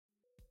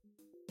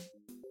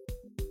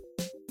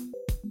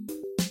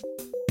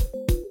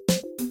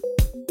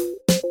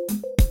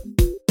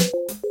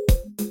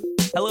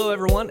Hello,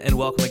 everyone, and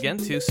welcome again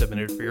to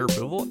Submitted for Your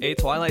Approval, a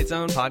Twilight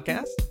Zone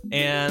podcast.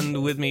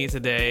 And with me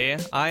today,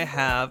 I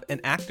have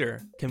an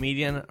actor,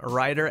 comedian,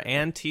 writer,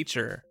 and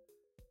teacher.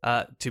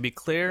 To be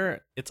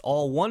clear, it's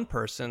all one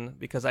person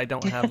because I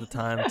don't have the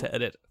time to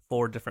edit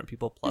 4 different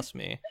people plus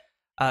me.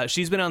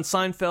 She's been on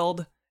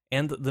Seinfeld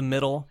and The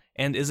Middle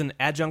and is an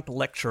adjunct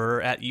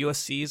lecturer at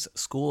USC's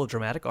School of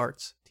Dramatic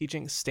Arts,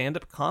 teaching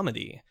stand-up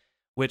comedy,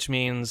 which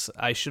means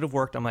I should have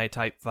worked on my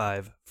Type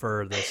 5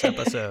 for this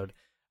episode.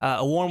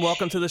 A warm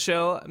welcome to the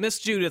show, Miss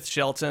Judith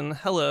Shelton.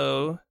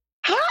 Hello.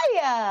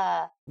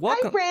 Hiya.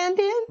 Welcome. Hi,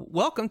 Brandon.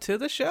 Welcome to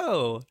the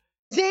show.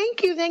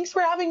 Thank you. Thanks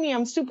for having me.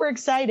 I'm super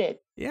excited.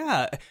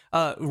 Yeah.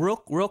 Real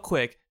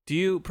quick. Do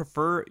you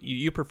prefer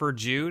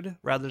Jude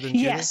rather than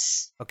Judith?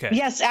 Yes. Okay.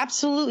 Yes,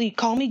 absolutely.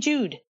 Call me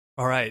Jude.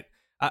 All right.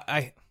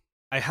 I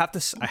have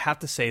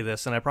to say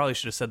this, and I probably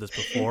should have said this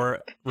before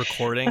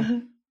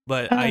recording,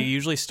 but I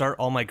usually start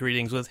all my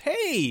greetings with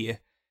 "Hey."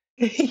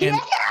 Yeah.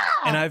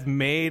 And I've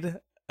made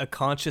a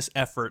conscious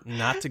effort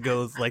not to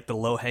go with, like, the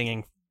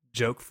low-hanging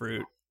joke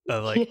fruit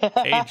of like,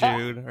 "Hey,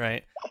 Jude,"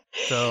 right?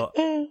 So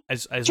I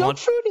just joke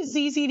fruit is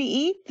easy to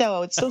eat,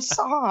 though. It's so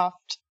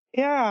soft.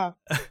 Yeah.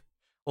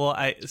 Well,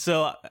 I just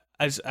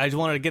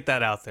wanted to get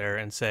that out there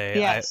and say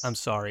Yes. I'm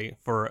sorry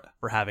for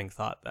having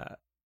thought that.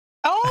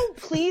 Oh,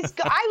 please.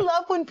 I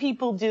love when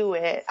people do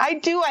it. I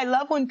do. I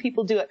love when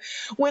people do it.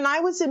 When I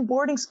was in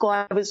boarding school,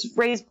 I was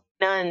raised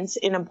by nuns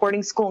in a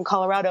boarding school in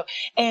Colorado,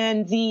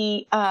 and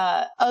the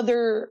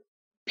other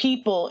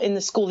people in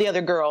the school, the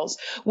other girls,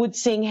 would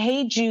sing,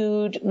 "Hey,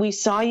 Jude, we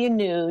saw you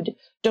nude.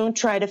 Don't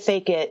try to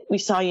fake it. We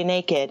saw you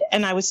naked."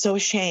 And I was so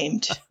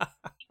ashamed.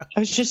 I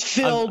was just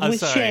filled I'm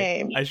with sorry.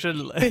 shame. I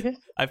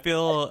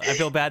feel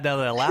bad now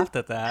that I laughed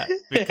at that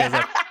because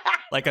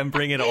I'm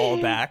bringing it all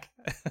back.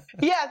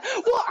 Yeah.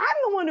 Well, I'm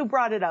the one who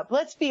brought it up.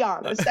 Let's be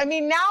honest. I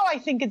mean, now I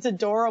think it's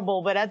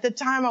adorable, but at the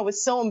time I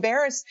was so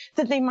embarrassed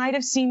that they might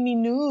have seen me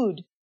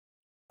nude.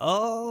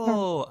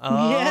 Oh,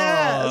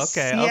 Yes.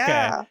 okay.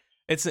 Yeah.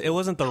 It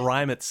wasn't the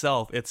rhyme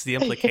itself. It's the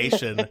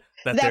implication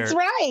that That's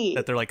right.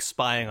 they're like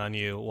spying on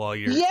you while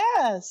you're.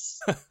 Yes.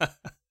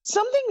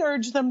 Something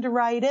urged them to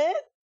write it.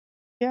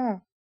 Yeah.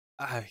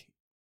 I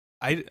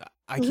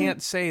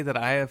can't say that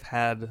I have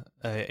had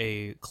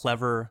a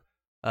clever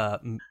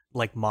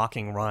like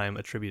mocking rhyme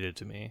attributed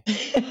to me.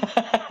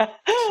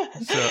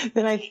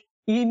 Then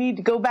you need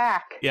to go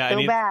back. Yeah,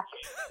 go back.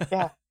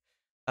 Yeah.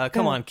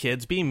 Come on,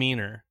 kids, be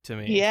meaner to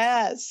me.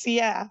 Yes.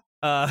 Yeah.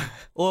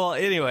 Well,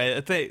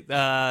 anyway,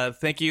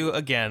 thank you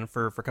again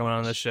for coming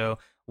on the show.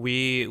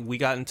 We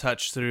got in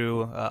touch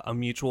through a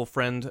mutual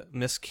friend,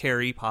 Miss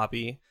Carrie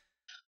Poppy.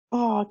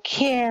 Oh,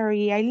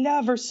 Carrie, I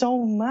love her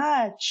so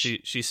much.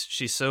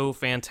 She's so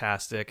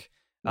fantastic.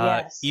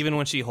 Yes. Even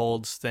when she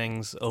holds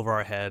things over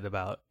our head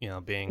about,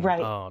 being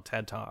right.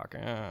 TED Talk.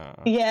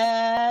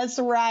 Yes,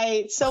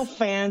 right. So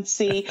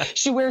fancy.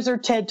 She wears her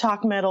TED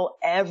Talk medal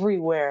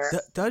everywhere.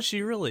 Does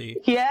she really?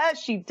 Yeah,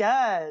 she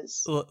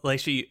does. Like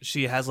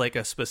she has like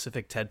a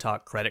specific TED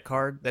Talk credit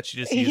card that she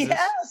just uses?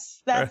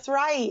 Yes, that's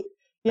right.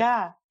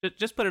 Yeah.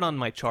 Just put it on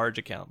my charge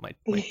account,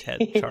 my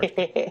TED charge.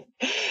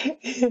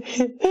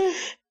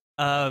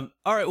 All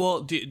right.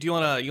 Well, do you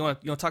want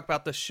to talk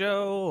about the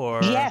show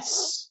or?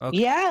 Yes. Okay.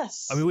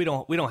 Yes. I mean, we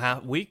don't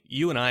have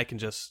you and I can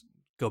just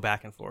go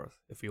back and forth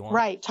if you want.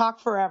 Right. Talk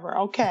forever.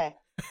 Okay.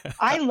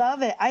 I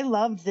love it. I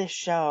love this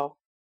show.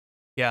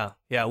 Yeah.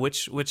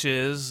 Which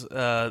is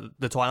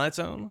the Twilight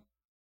Zone.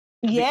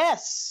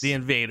 Yes. The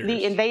Invaders.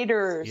 The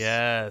Invaders.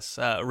 Yes.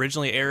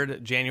 Originally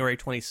aired January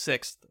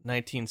 26th,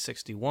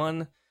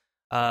 1961,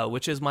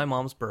 which is my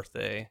mom's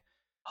birthday.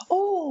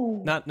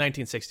 Oh. Not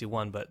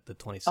 1961, but the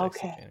 26th of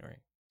January.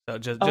 So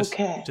just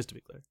to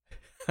be clear.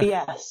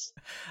 Yes.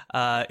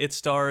 It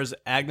stars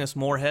Agnes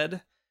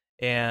Moorehead,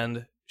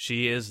 and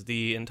she is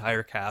the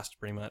entire cast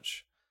pretty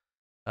much.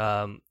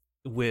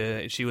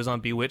 She was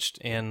on Bewitched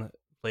and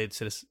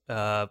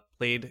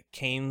played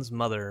Kane's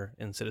mother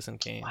in Citizen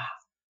Kane. Wow.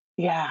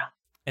 Yeah.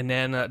 And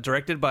then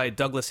directed by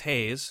Douglas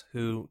Hayes,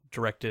 who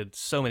directed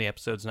so many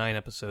episodes, 9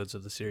 episodes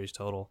of the series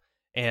total.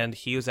 And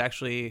he's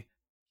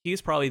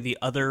probably the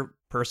other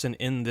person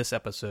in this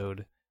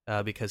episode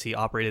because he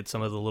operated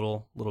some of the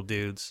little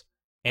dudes,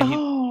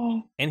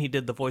 and he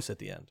did the voice at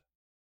the end.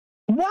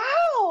 Wow!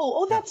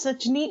 Oh, that's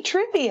such neat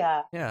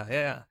trivia.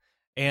 Yeah.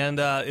 And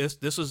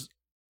this was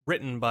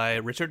written by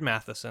Richard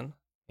Matheson,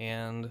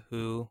 and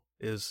who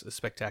is a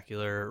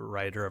spectacular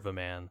writer of a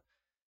man.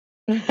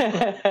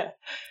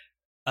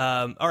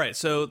 All right,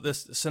 so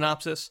this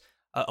synopsis: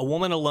 a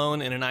woman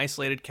alone in an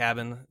isolated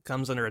cabin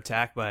comes under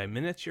attack by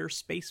miniature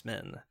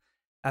spacemen.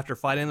 After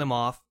fighting them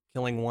off,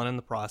 killing one in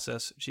the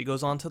process, she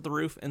goes onto the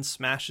roof and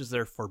smashes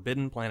their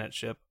forbidden planet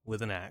ship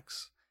with an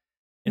axe.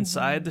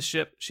 Inside the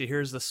ship, she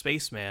hears the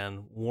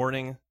spaceman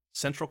warning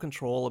Central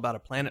Control about a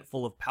planet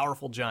full of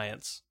powerful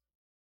giants.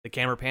 The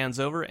camera pans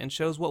over and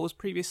shows what was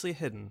previously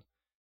hidden: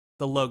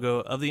 the logo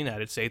of the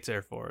United States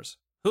Air Force.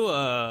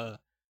 Hooah!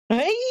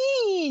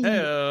 Hey!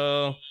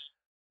 Heyo!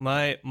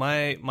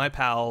 My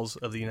pals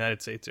of the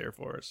United States Air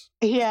Force.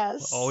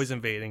 Yes. Always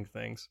invading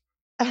things.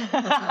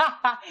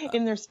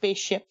 in their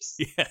spaceships.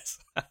 Yes.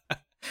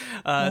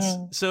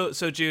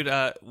 So Jude,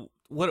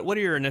 what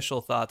are your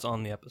initial thoughts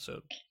on the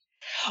episode?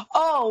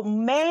 Oh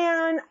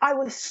man, I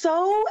was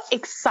so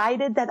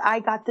excited that I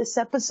got this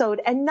episode,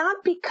 and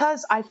not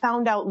because I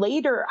found out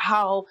later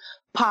how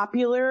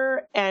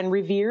popular and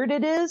revered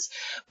it is,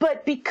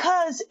 but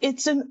because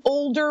it's an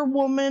older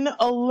woman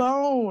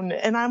alone.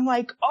 And I'm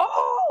like,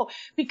 oh,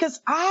 because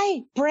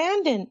I,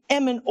 Brandon,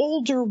 am an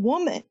older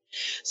woman.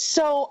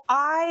 So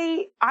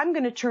I'm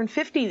going to turn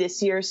 50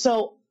 this year.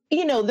 So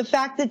the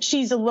fact that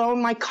she's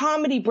alone, my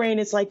comedy brain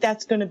is like,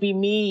 that's going to be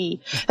me.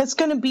 That's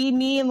going to be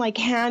me in like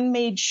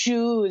handmade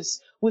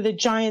shoes with a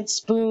giant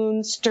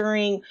spoon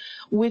stirring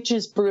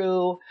witch's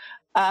brew,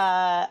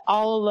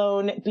 all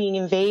alone being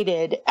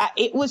invaded.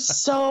 It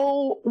was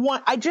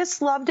I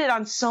just loved it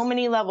on so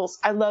many levels.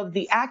 I love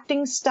the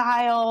acting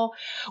style,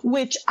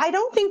 which I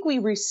don't think we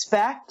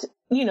respect.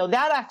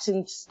 That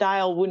acting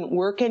style wouldn't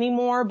work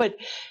anymore. But,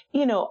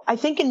 I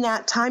think in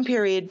that time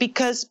period,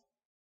 because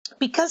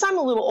I'm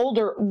a little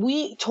older,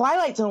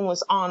 Twilight Zone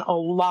was on a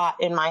lot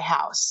in my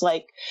house.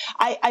 Like,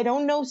 I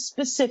don't know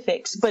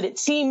specifics, but it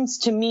seems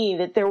to me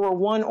that there were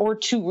 1 or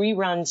 2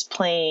 reruns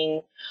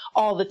playing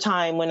all the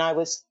time when I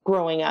was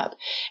growing up.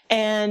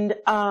 And,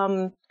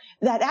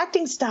 that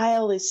acting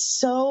style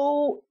is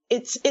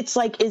it's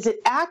like, is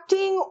it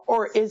acting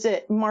or is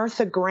it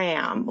Martha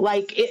Graham?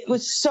 Like, it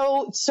was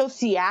so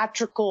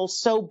theatrical,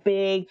 so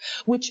big,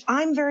 which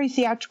I'm very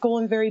theatrical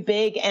and very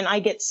big, and I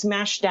get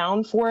smashed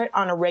down for it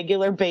on a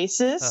regular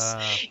basis.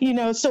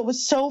 So it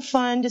was so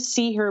fun to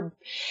see her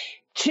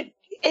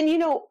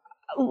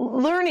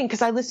learning,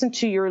 because I listened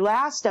to your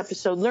last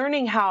episode,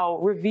 learning how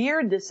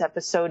revered this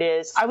episode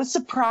is. I was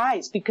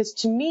surprised because,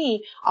 to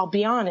me, I'll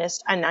be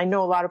honest, and I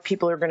know a lot of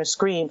people are going to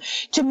scream.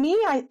 To me,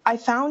 I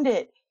found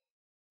it,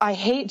 I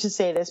hate to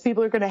say this,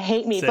 people are going to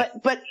hate me,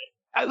 but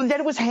that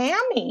it was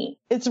hammy.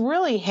 It's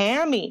really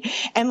hammy,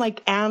 and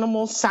like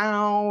animal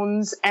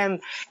sounds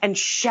and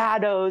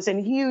shadows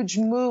and huge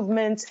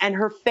movements and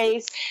her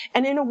face.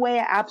 And in a way,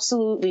 I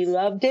absolutely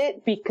loved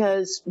it,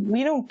 because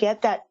we don't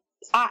get that.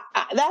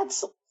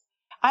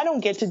 I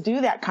don't get to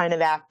do that kind of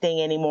acting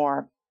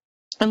anymore,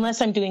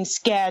 unless I'm doing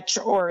sketch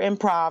or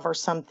improv or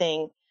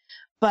something.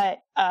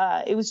 But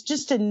it was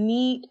just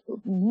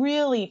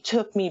really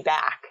took me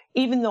back,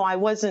 even though I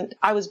was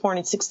born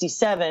in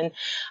 1967,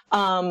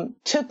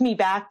 took me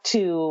back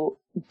to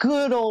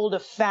good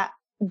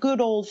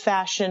old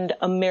fashioned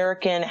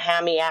American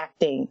hammy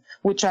acting,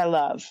 which I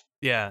love.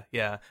 Yeah.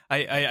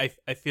 I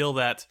feel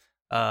that,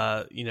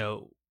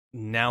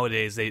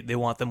 nowadays they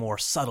want the more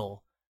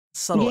subtle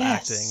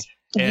acting.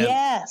 And,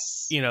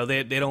 yes.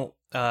 They don't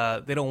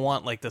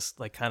want like this,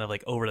 like kind of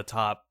like over the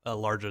top,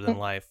 larger than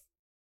life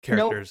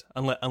characters,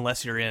 nope.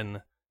 unless you're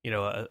in,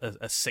 a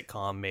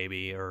sitcom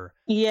maybe, or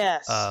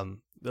yes. I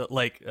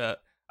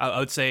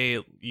would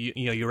say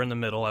you're in the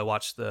middle. I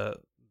watched the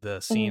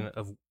scene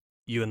of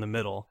you in the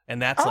middle,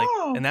 and that's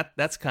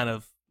that's kind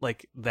of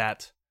like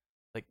that,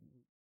 like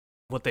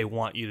what they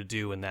want you to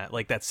do in that,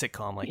 like that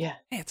sitcom, like, hey,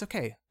 it's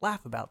okay,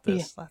 laugh about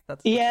this. Yeah.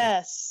 That's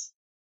yes.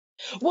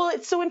 Well,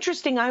 it's so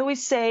interesting. I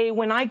always say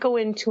when I go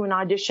into an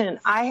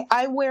audition,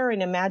 I wear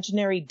an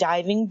imaginary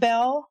diving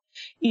bell.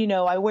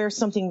 I wear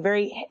something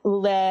very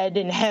lead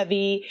and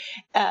heavy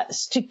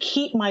to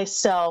keep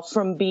myself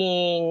from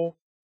being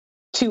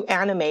too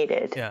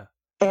animated. Yeah.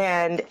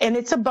 And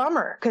it's a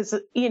bummer because,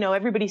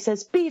 everybody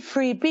says, be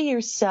free, be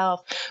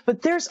yourself.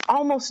 But there's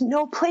almost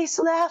no place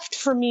left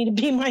for me to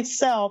be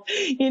myself,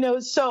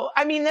 So,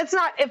 I mean, that's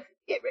not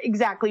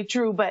exactly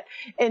true, but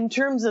in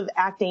terms of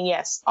acting,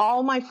 yes,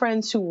 all my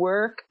friends who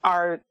work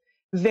are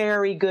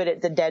very good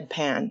at the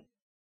deadpan.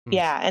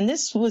 Yeah, and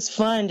this was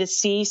fun to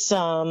see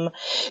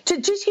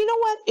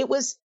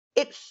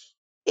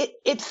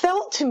it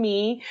felt to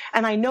me,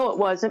 and I know it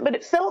wasn't, but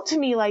it felt to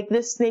me like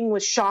this thing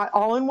was shot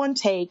all in one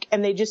take,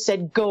 and they just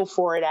said, go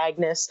for it,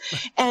 Agnes.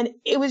 And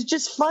it was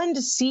just fun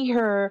to see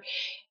her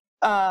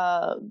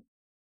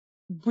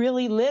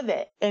really live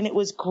it, and it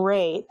was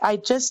great. I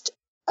just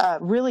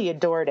really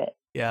adored it.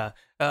 Yeah.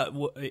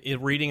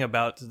 In reading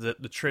about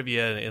the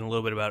trivia and a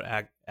little bit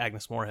about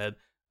Agnes Moorehead,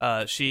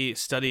 she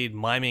studied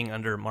miming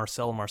under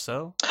Marcel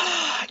Marceau.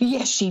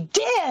 Yes, she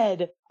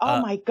did.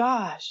 Oh my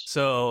gosh.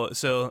 So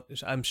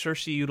I'm sure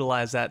she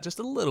utilized that just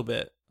a little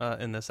bit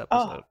in this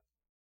episode.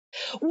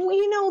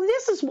 Well,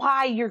 this is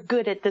why you're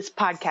good at this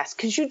podcast,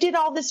 because you did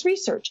all this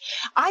research.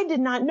 I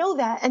did not know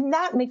that, and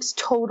that makes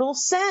total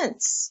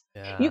sense.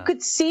 Yeah. You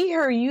could see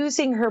her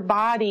using her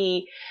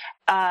body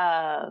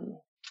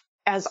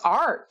as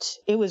art.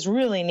 It was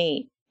really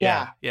neat.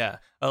 Yeah.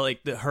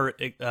 Like her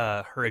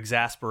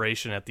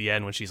exasperation at the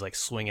end when she's like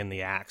swinging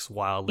the axe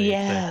wildly.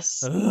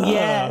 Yes. And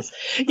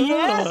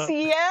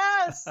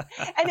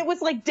it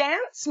was like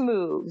dance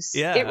moves.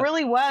 Yeah. It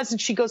really was. And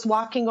she goes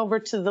walking over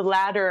to the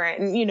ladder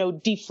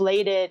and,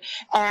 deflated.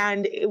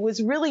 And it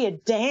was really a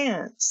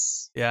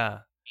dance. Yeah.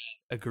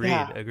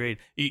 Agreed.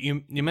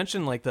 You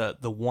mentioned like the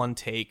one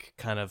take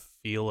kind of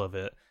feel of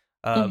it.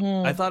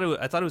 I thought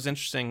it was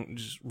interesting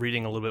just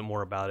reading a little bit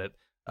more about it.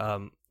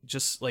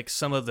 Just like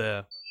some of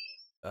the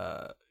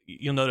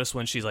you'll notice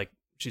when she's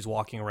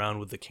walking around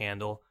with the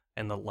candle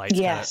and the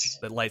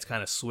lights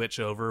kind of switch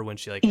over when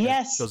she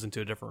goes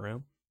into a different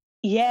room.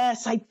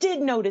 Yes, I did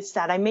notice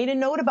that. I made a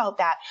note about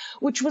that,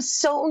 which was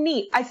so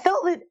neat. I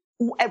felt that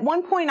at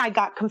one point I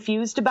got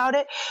confused about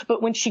it,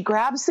 but when she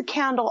grabs the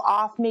candle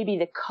off maybe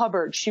the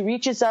cupboard, she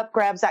reaches up,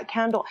 grabs that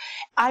candle.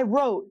 I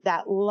wrote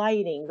that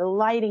lighting. The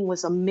lighting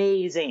was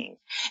amazing.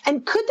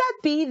 And could that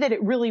be that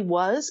it really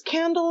was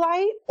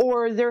candlelight,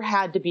 or there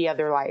had to be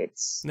other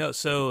lights? No,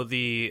 so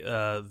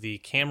the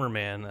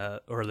cameraman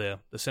or the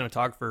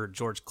cinematographer,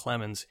 George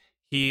Clemens,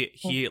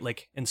 he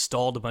like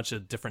installed a bunch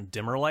of different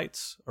dimmer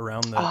lights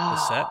around the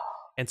set,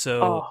 and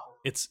so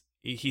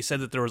he said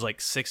that there was like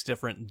 6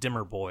 different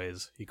dimmer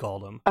boys, he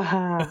called them.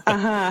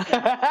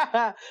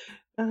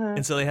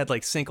 And so they had to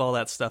like sync all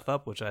that stuff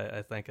up, which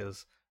I think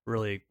is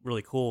really,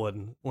 really cool,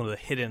 and one of the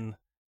hidden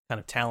kind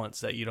of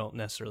talents that you don't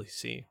necessarily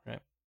see,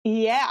 right?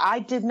 Yeah, I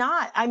did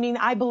not. I mean,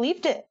 I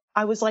believed it.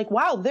 I was like,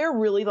 wow, they're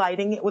really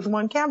lighting it with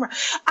one camera.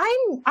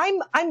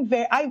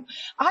 I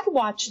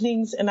watch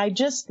things and I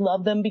just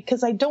love them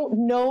because I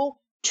don't know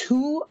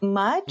too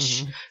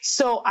much.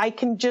 So I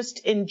can just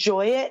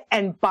enjoy it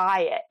and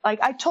buy it.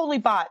 Like, I totally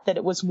bought that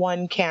it was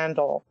one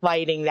candle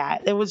lighting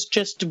that. It was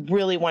just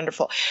really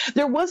wonderful.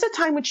 There was a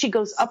time when she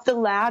goes up the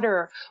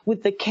ladder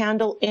with the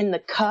candle in the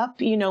cup,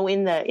 in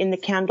the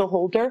candle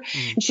holder.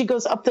 And she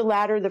goes up the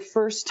ladder the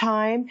first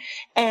time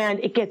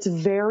and it gets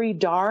very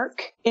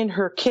dark in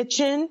her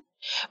kitchen.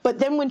 But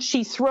then when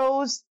she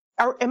throws,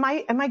 am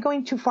I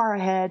going too far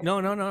ahead?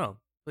 No.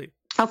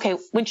 Okay,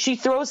 when she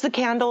throws the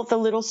candle at the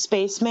little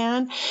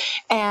spaceman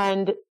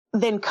and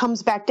then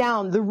comes back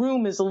down, the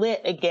room is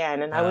lit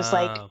again. And I was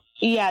like,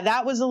 yeah,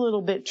 that was a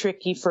little bit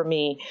tricky for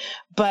me.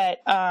 But,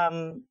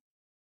 then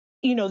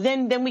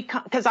we,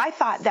 because I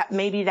thought that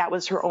maybe that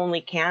was her only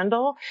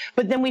candle,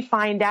 but then we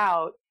find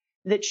out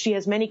that she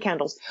has many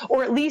candles,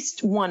 or at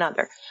least one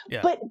other.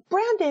 Yeah. But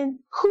Brandon,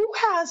 who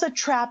has a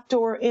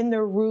trapdoor in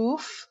their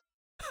roof?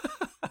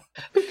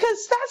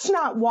 Because that's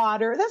not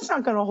water. That's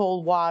not going to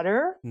hold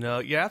water. No,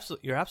 you're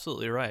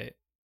absolutely right.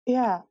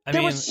 Yeah.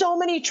 There were so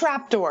many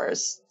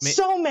trapdoors.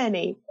 So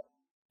many.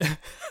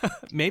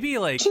 Maybe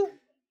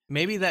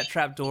that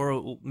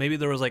trapdoor, maybe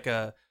there was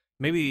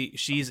maybe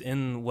she's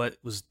in what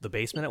was the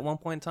basement at one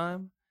point in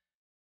time.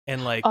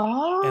 And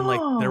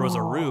there was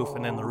a roof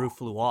and then the roof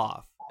flew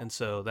off. And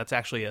so that's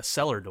actually a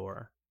cellar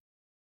door.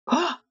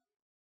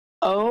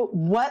 Oh,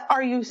 what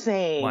are you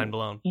saying? Mind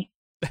blown.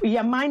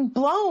 Yeah, mind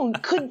blown.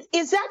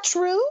 Is that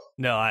true?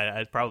 No,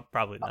 I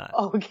probably not.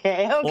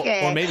 Okay.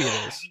 Or maybe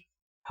it is.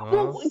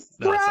 It's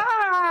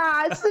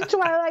the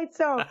Twilight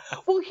Zone.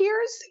 Well,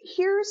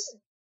 here's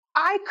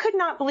I could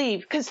not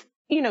believe, because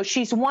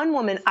she's one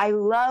woman. I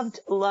loved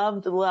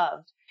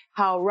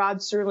how Rod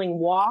Serling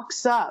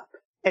walks up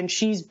and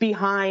she's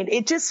behind.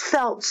 It just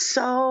felt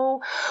so.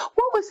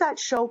 What was that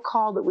show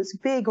called? It was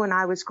big when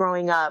I was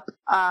growing up.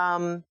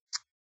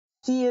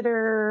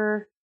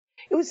 Theater.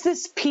 It was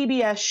this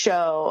PBS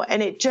show,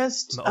 and it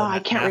just, I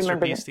can't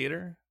remember. Masterpiece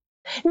Theater?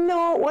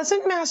 No, it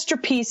wasn't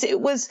Masterpiece. It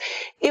was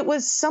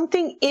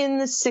something in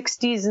the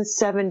 60s and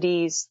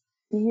 70s.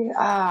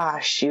 Yeah,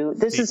 shoot.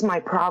 This is my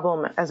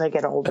problem as I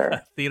get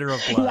older. Theater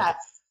of Blood.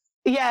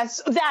 Yeah.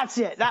 Yes, that's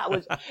it.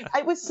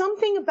 It was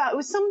something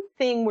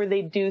where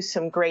they do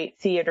some great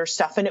theater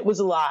stuff, and it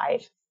was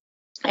live.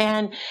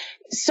 And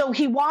so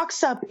he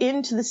walks up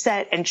into the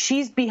set and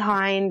she's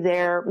behind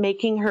there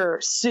making her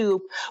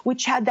soup,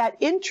 which had that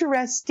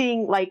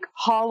interesting, like,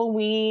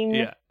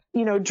 Halloween,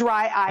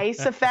 dry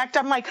ice effect.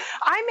 I'm like,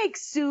 I make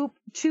soup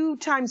 2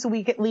 times a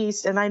week at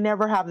least, and I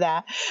never have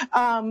that.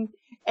 What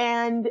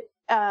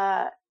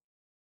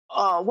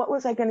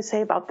was I going to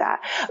say about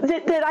that?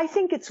 That I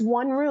think it's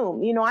one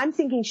room. I'm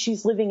thinking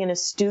she's living in a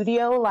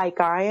studio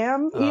like I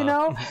am,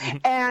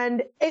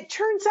 and it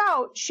turns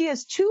out she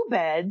has 2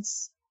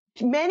 beds.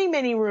 Many,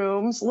 many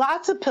rooms,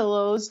 lots of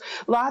pillows,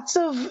 lots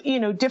of,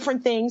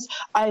 different things.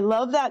 I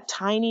love that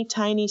tiny,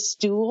 tiny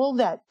stool,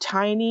 that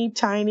tiny,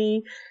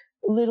 tiny,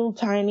 little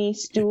tiny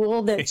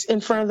stool that's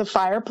in front of the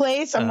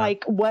fireplace. I'm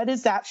like, what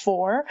is that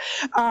for?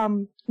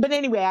 But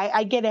anyway,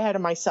 I get ahead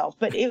of myself.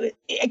 But I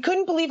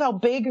couldn't believe how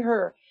big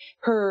her,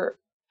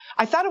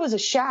 I thought it was a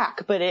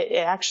shack, but it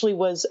actually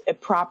was a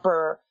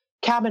proper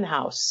cabin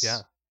house.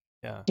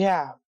 Yeah.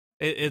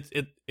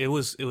 It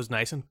was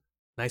nice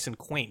and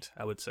quaint,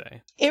 I would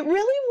say. It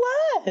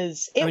really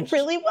was.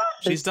 Really was.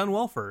 She's done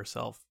well for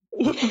herself.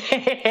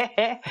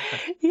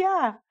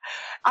 Yeah.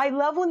 I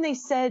love when they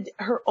said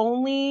her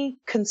only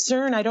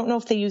concern, I don't know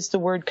if they used the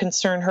word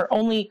concern,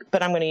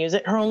 but I'm going to use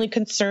it. Her only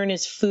concern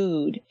is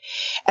food.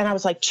 And I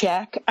was like,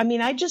 check.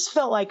 I just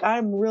felt like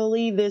I'm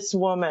really this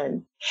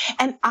woman.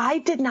 And I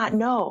did not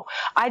know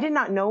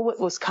what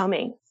was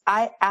coming.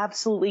 I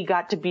absolutely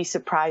got to be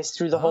surprised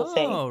through the whole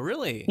thing. Oh,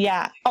 really?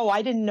 Yeah. Oh,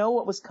 I didn't know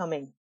what was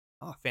coming.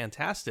 Oh,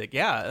 fantastic.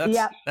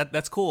 Yeah,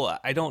 that's cool.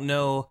 I don't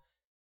know.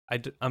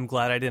 I'm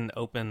glad I didn't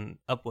open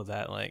up with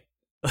that, like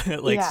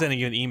sending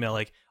you an email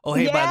like, oh,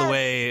 hey, by the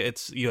way,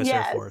 it's U.S.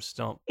 Air Force.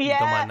 Don't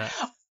mind that.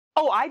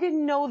 Oh, I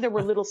didn't know there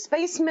were little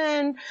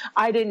spacemen.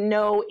 I didn't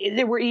know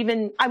there were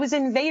even, I was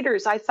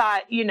invaders. I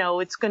thought,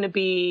 it's going to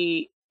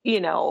be,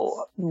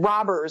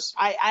 robbers.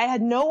 I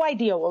had no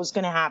idea what was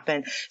going to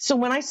happen. So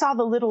when I saw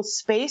the little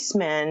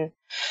spacemen,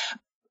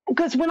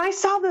 because when I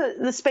saw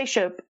the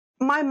spaceship,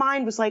 my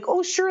mind was like,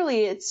 oh,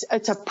 surely it's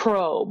a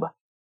probe.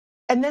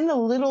 And then the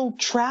little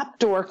trap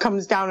door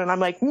comes down and I'm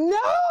like,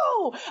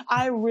 no,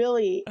 I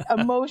really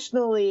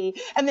emotionally.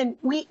 And then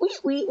we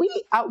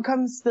out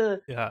comes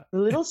the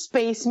little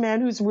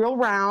spaceman who's real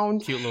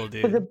round. Cute little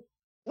dude.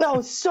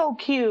 So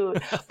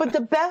cute. But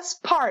the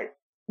best part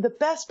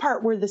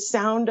were the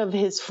sound of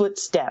his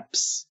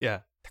footsteps. Yeah.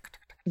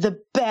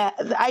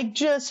 I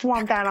just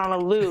want that on a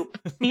loop.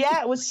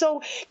 Yeah, it was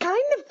so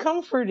kind of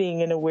comforting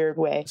in a weird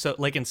way. So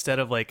like instead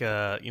of like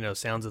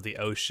sounds of the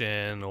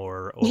ocean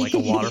or like a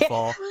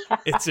waterfall,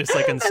 it's just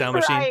like in the sound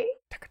machine. Right.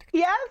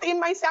 Yeah, in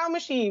my sound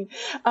machine.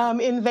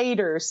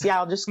 Invaders. Yeah,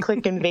 I'll just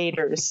click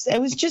invaders. It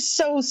was just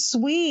so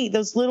sweet,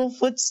 those little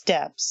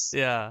footsteps.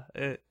 Yeah.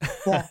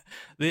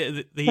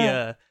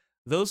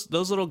 Those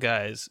little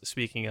guys,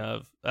 speaking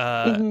of,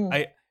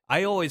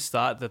 I always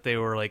thought that they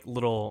were like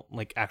little,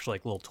 like actual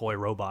like little toy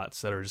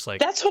robots that are just like,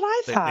 that's what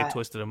I thought. They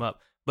twisted them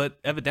up, but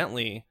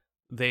evidently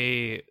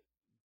they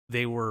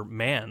were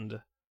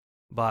manned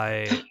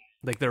by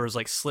like there was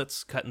like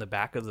slits cut in the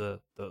back of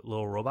the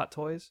little robot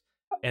toys,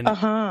 and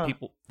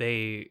people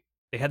they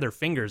had their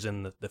fingers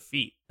in the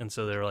feet, and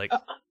so they're like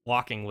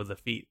walking with the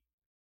feet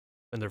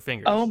and their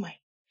fingers. Oh my.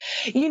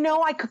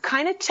 I could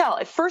kind of tell.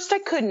 At first I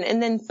couldn't,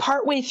 and then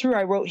partway through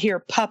I wrote here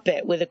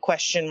puppet with a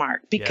question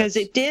mark because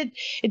it did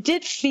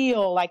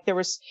feel like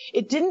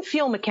it didn't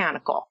feel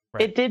mechanical.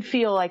 Right. It did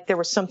feel like there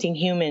was something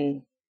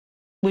human,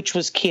 which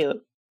was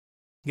cute.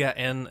 Yeah,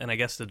 and I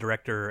guess the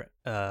director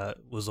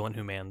was the one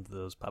who manned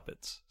those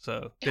puppets.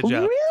 So good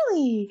job.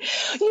 Really?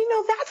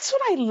 That's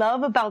what I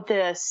love about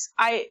this.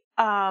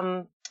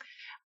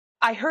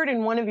 I heard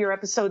in one of your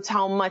episodes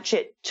how much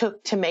it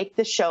took to make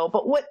the show,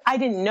 but I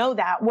didn't know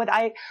that. What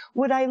I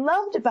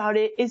loved about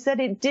it is that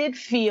it did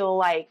feel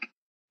like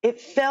it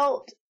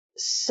felt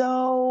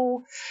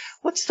so,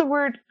 what's the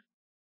word?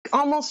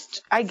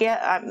 Almost,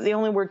 the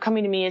only word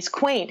coming to me is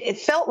quaint. It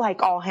felt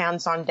like all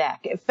hands on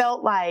deck. It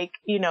felt like,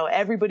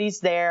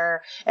 everybody's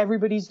there,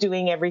 everybody's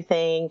doing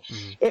everything.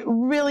 Mm-hmm. It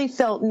really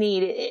felt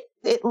neat.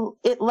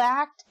 It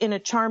lacked in a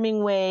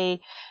charming way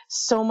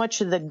so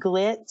much of the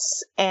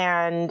glitz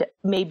and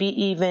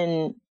maybe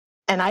even,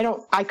 and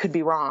I could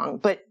be wrong,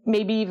 but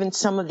maybe even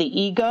some of the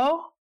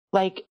ego.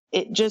 Like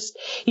it just,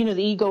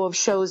 the ego of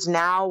shows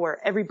now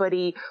where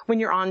everybody, when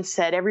you're on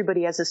set,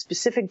 everybody has a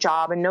specific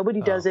job and nobody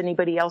does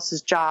anybody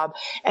else's job.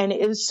 And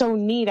it was so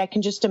neat. I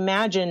can just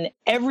imagine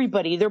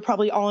everybody, they're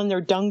probably all in their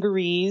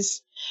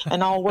dungarees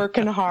and all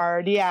working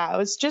hard. Yeah, it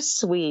was just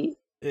sweet.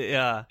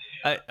 Yeah.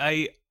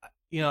 I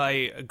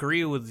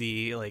agree with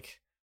the like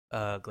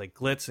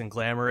glitz and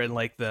glamour and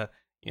like the,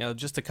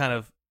 just to kind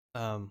of,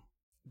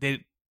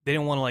 they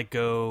didn't want to like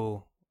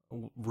go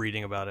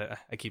reading about it.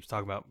 I keep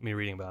talking about me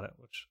reading about it,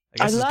 which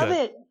I guess love is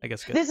good. it. I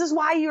guess good. This is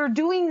why you're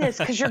doing this,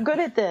 because you're good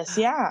at this.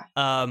 Yeah.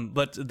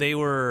 But there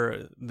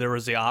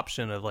was the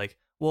option of like,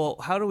 well,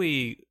 how do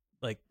we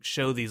like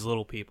show these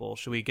little people?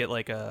 Should we get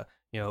like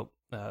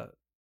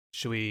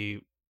should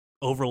we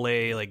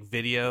overlay like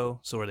video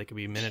so where they could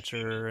be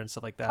miniature and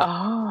stuff like that?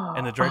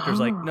 And the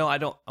director's like, no, I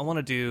don't. I want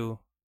it to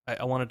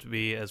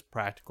be as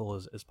practical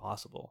as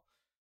possible.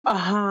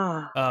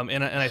 And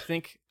I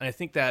think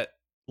that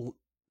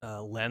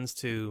lends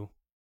to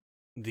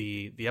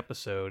the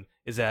episode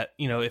is that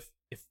if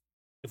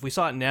we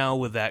saw it now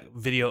with that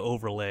video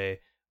overlay,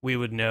 we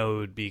would know it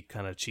would be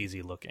kind of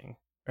cheesy looking.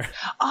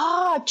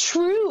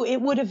 True.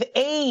 It would have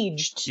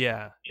aged.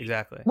 Yeah,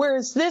 exactly.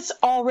 Whereas this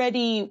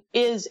already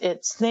is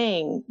its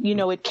thing.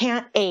 It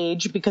can't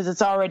age because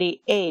it's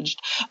already aged.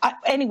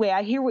 Anyway,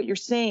 I hear what you're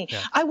saying.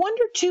 Yeah. I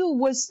wonder too,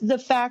 was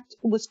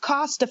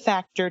cost a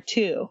factor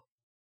too?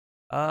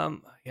 Yeah,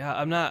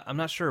 I'm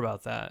not sure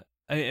about that.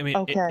 I mean,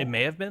 okay. It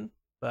may have been,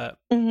 but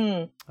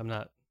I'm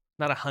not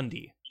a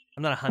hundy.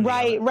 I'm not a hundy.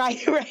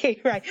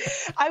 Right.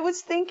 I was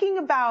thinking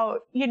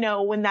about,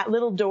 when that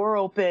little door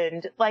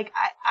opened, like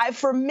I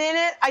for a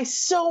minute, I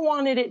so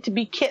wanted it to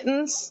be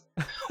kittens.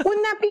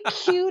 Wouldn't that be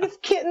cute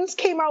if kittens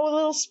came out with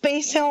little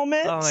space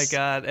helmets? Oh my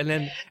God.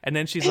 And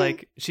then she's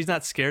like, she's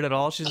not scared at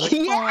all. She's like,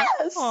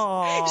 yes.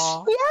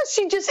 Aww. Yeah,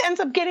 she just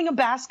ends up getting a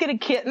basket of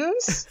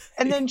kittens.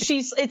 And then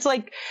it's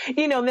like,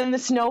 then the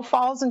snow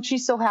falls and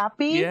she's so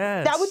happy.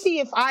 Yes. That would be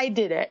if I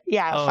did it.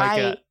 Yeah.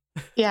 God.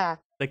 Yeah.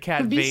 The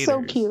cat It'd be Vaders.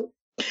 So cute.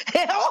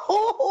 The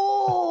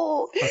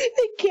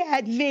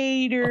cat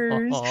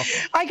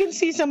Vaders. I can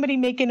see somebody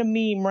making a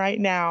meme right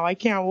now. I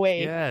can't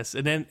wait. Yes,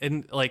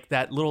 and like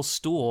that little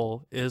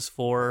stool is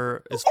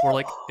for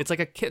like it's like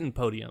a kitten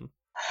podium.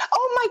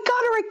 Oh my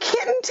God, or a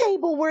kitten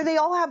table where they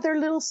all have their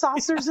little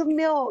saucers of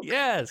milk.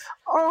 Yes.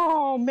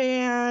 Oh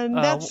man,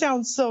 that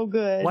sounds so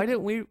good. Why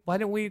didn't we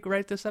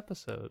write this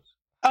episode?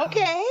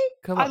 Okay.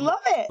 Come on. I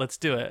love it. Let's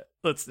do it.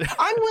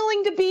 I'm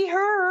willing to be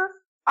her.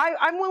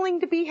 I'm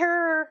willing to be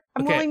her.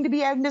 I'm willing to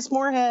be Agnes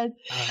Moorehead.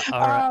 All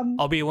right.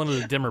 I'll be one of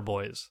the dimmer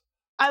boys.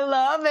 I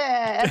love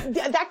it.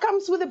 That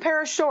comes with a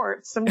pair of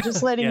shorts. I'm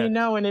just letting you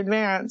know in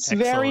advance.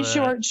 Excellent. Very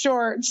short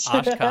shorts.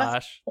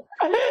 Oshkosh.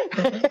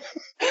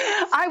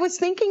 I was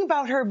thinking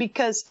about her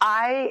because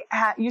I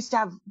used to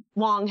have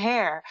long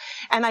hair,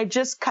 and I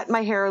just cut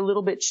my hair a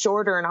little bit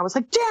shorter, and I was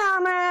like,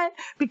 damn it,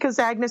 because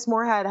Agnes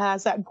Moorehead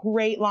has that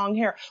great long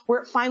hair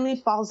where it finally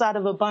falls out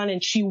of a bun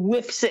and she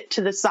whips it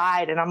to the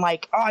side, and I'm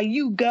like, oh,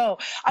 you go.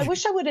 I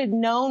wish I would have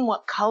known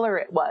what color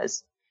it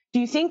was. Do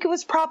you think it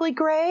was probably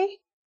gray?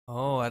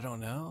 Oh, I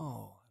don't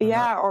know.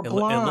 Or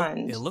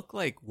blonde. It looked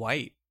like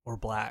white or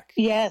black.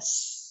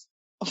 Yes.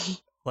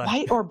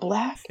 White or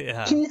black?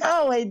 Yeah.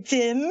 No, it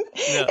didn't.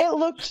 No. It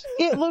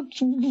looked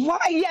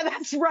white. Yeah,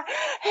 that's right.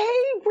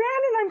 Hey,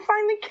 Brandon, I'm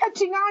finally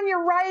catching on.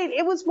 You're right.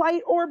 It was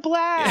white or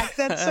black.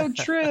 That's so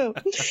true.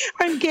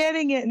 I'm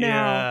getting it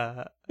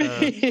now.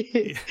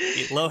 Yeah.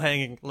 Low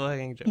hanging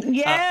joke.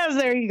 Yes,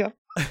 there you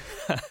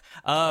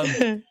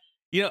go.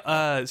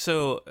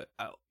 So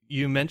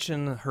you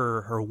mentioned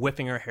her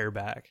whipping her hair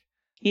back.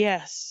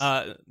 Yes.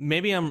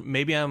 Maybe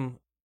I'm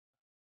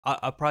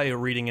probably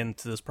reading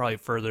into this probably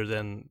further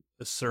than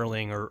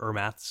Serling or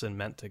Matheson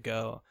meant to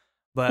go,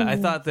 but I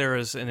thought there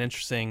was an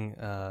interesting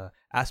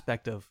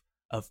aspect of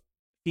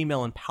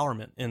female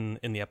empowerment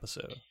in the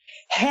episode.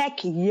 Heck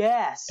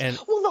yes. And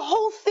well, the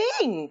whole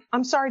thing.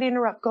 I'm sorry to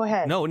interrupt. Go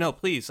ahead. No,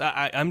 please.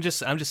 I'm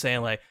just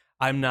saying, like,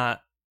 I'm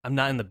not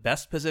in the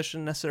best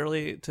position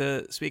necessarily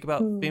to speak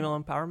about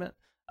female empowerment.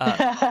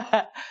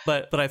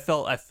 But I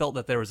felt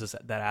that there was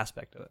that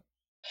aspect of it.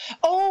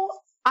 Oh,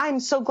 I'm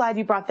so glad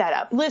you brought that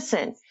up.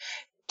 Listen,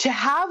 to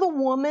have a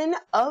woman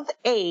of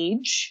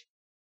age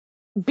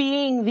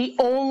being the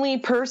only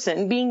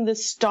person, being the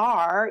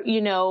star,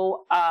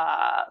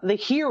 the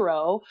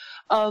hero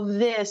of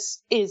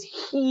this is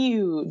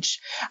huge.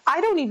 I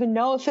don't even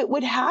know if it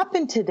would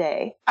happen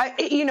today.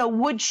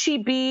 Would she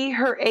be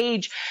her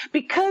age?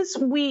 Because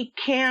we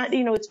can't,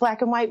 it's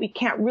black and white. We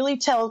can't really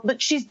tell, but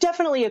she's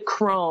definitely a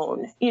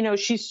crone.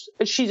 She's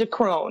a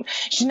crone.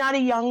 She's not a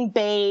young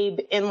babe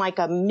in like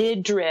a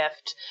midriff.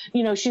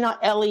 She's not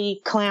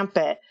Ellie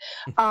Clampett.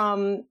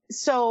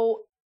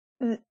 So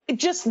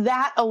just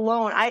that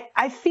alone,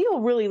 I feel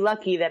really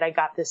lucky that I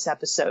got this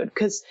episode,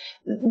 because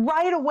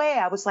right away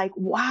I was like,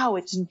 wow,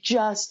 it's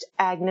just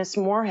Agnes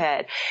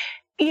Moorehead.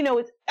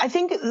 I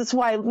think that's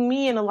why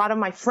me and a lot of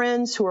my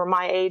friends who are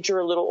my age or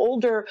a little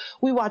older,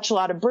 we watch a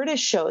lot of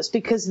British shows,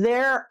 because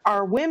there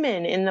are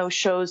women in those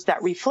shows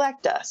that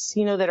reflect us,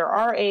 that are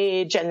our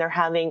age and they're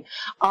having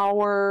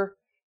our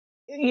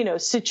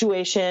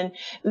situation.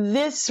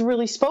 This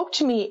really spoke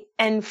to me,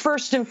 and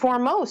first and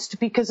foremost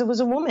because it was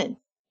a woman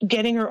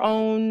getting her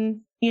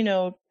own,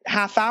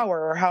 half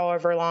hour or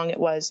however long it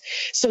was.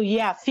 So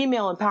yeah,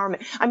 female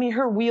empowerment. I mean,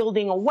 her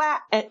wielding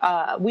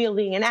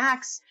wielding an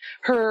axe,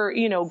 her,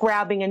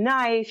 grabbing a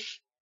knife,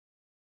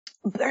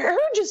 her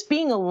just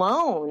being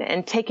alone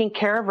and taking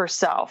care of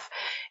herself.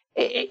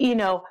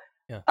 Probably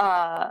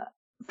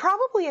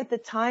at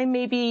the time,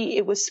 maybe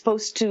it was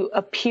supposed to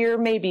appear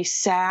maybe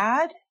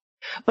sad,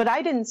 but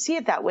I didn't see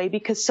it that way,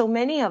 because so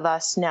many of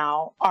us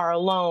now are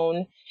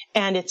alone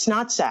and it's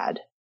not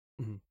sad.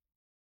 Mm-hmm.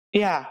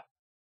 Yeah.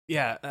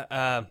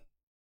 I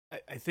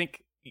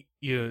think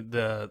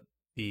the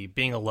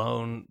being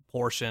alone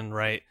portion,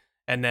 right?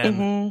 And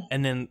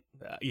then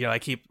I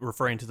keep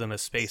referring to them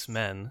as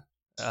spacemen.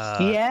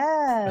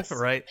 Yes.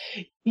 Right.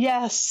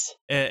 Yes.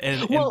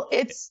 And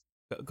it's.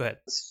 Go ahead.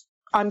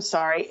 I'm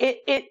sorry.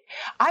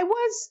 I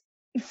was,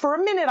 for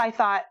a minute I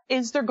thought,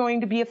 is there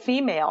going to be a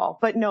female?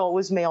 But no, it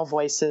was male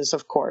voices,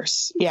 of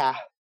course. Yeah.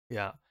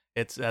 Yeah.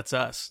 That's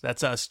us.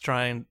 That's us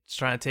trying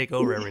to take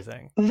over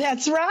everything.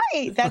 That's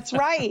right. That's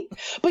right.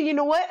 But you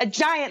know what? A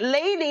giant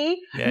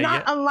lady,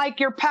 unlike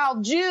your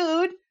pal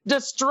Jude,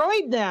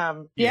 destroyed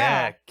them.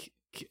 Yeah.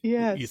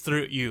 Yes.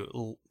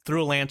 You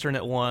threw a lantern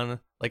at one,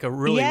 like a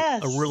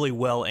really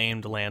well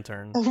aimed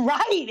lantern.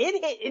 Right.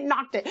 It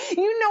knocked it.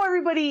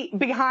 Everybody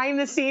behind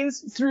the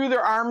scenes threw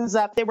their arms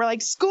up. They were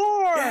like,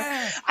 score.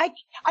 Yeah.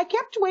 I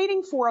kept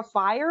waiting for a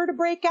fire to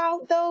break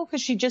out, though,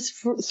 because she just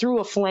threw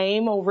a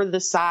flame over the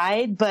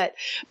side. But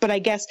I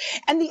guess.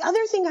 And the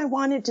other thing I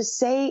wanted to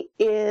say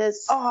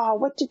is,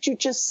 what did you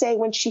just say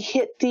when she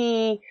hit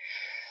the?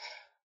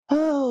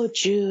 Oh,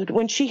 Jude,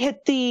 when she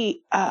hit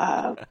the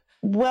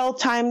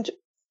well-timed.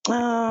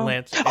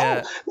 Lance,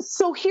 yeah.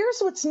 So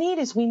here's what's neat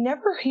is we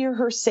never hear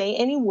her say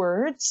any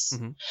words.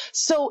 Mm-hmm.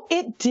 So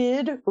it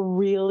did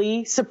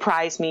really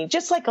surprise me,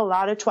 just like a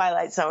lot of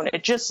Twilight Zone.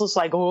 It just was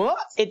like,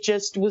 it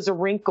just was a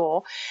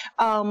wrinkle.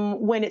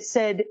 When it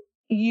said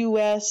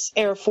U.S.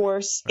 Air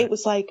Force, right. It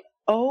was like,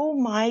 oh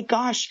my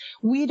gosh,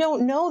 we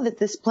don't know that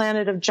this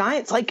planet of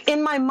giants, like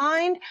in my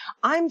mind,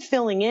 I'm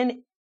filling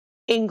in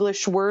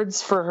English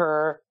words for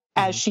her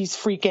as she's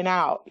freaking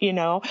out,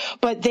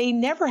 but they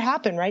never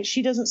happen, right?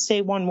 She doesn't say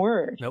one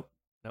word. Nope,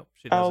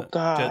 she doesn't. Oh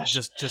gosh.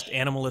 Just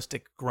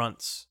animalistic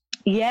grunts.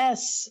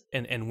 Yes.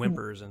 And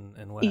whimpers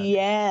and whatever.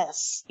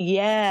 Yes.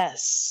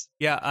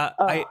 Yeah,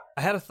 I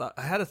had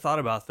a thought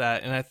about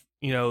that, and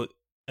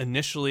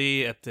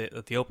initially at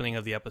the opening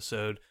of the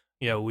episode,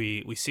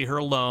 we see her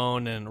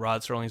alone, and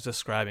Rod Serling's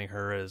describing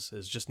her as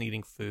just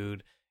needing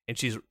food, and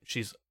she's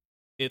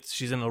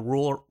in a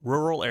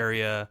rural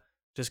area,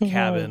 just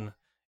cabin,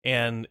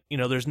 and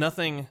there's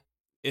nothing.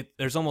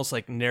 There's almost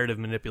like narrative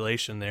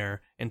manipulation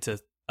there into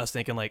us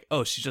thinking like,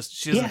 oh, she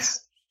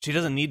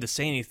doesn't need to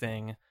say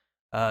anything.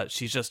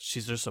 She's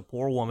just a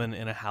poor woman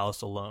in a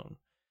house alone.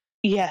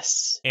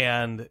 Yes.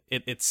 And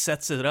it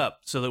sets it up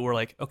so that we're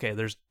like, okay,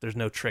 there's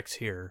no tricks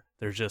here.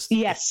 There's just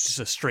it's just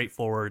a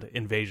straightforward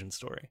invasion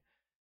story.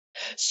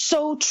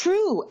 So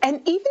true.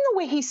 And even the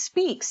way he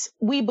speaks,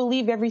 we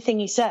believe everything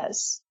he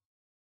says.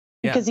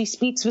 Because he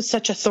speaks with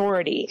such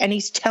authority and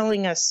he's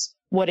telling us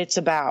what it's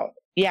about.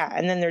 Yeah,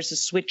 and then there's a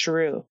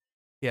switcheroo.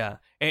 Yeah.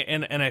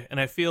 And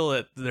I feel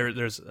that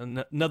there's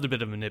another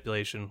bit of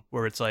manipulation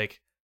where it's like,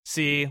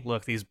 see,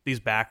 look, these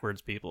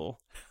backwards people,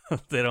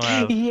 they don't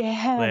have, they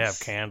have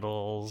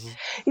candles.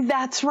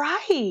 That's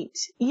right.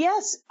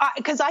 Yes.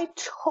 Because I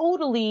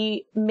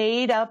totally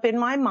made up in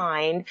my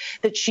mind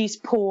that she's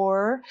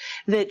poor,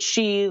 that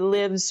she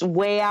lives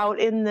way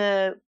out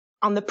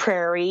on the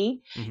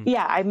prairie. Mm-hmm.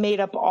 Yeah. I made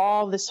up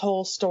all this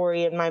whole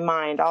story in my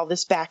mind, all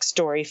this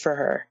backstory for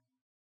her.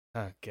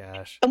 Oh,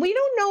 gosh. And we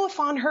don't know if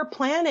on her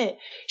planet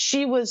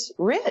she was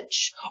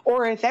rich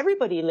or if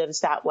everybody lives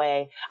that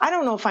way. I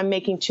don't know if I'm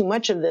making too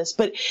much of this,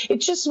 but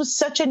it just was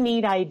such a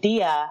neat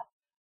idea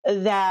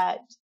that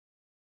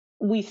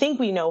we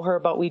think we know her,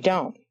 but we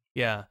don't.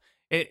 Yeah.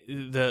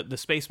 The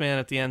spaceman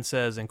at the end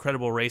says,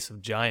 incredible race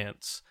of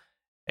giants.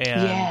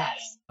 And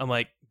I'm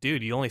like,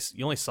 dude, you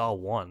only saw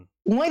one.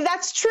 Well,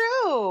 that's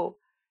true.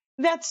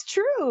 That's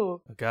true.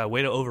 Oh, God,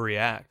 way to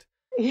overreact.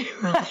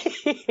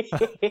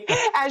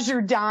 As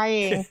you're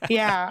dying.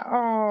 Yeah.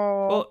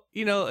 Oh.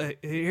 Well,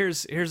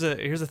 here's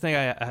the thing.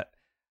 I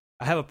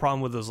have a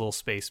problem with those little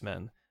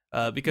spacemen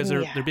because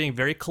they're being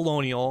very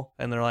colonial,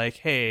 and they're like,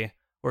 hey,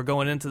 we're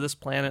going into this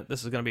planet.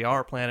 This is going to be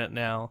our planet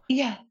now.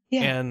 Yeah.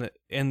 Yeah.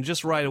 And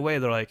just right away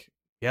they're like,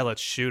 yeah,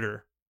 let's shoot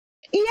her.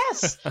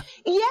 Yes.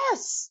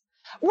 Yes.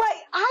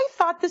 Right. I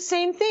thought the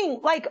same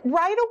thing. Like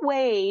right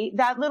away,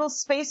 that little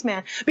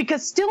spaceman,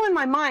 because still in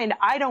my mind,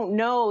 I don't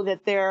know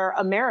that they're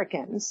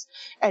Americans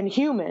and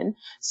human.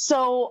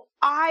 So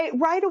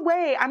right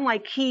away, I'm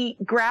like, he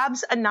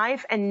grabs a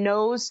knife and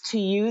knows to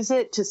use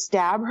it to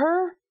stab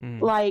her.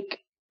 Like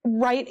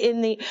right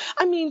in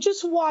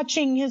just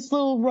watching his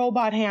little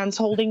robot hands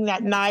holding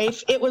that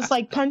knife. It was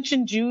like Punch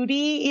and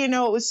Judy, it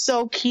was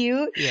so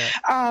cute. Yeah.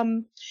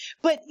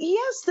 But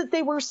yes, that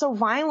they were so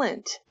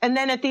violent. And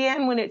then at the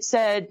end, when it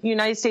said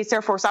United States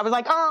Air Force, I was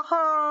like,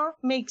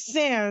 makes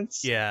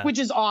sense. Yeah. Which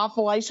is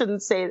awful. I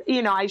shouldn't say,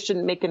 I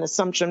shouldn't make an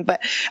assumption,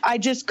 but I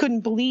just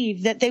couldn't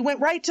believe that they went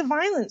right to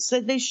violence,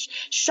 that they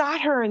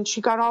shot her and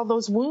she got all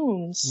those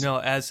wounds. No,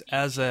 as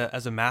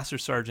a master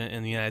sergeant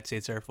in the United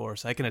States Air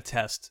Force, I can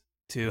attest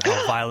to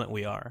how violent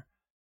we are.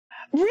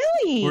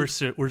 Really?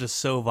 We're just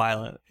so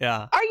violent.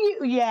 Yeah. Are you?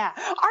 Yeah.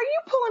 Are you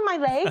pulling my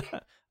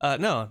leg?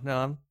 No,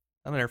 I'm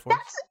an Air Force.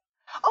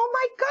 Oh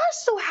my gosh!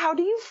 So how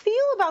do you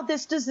feel about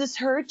this? Does this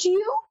hurt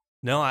you?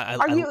 No,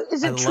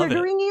 Is it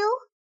triggering you?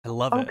 I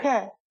love it.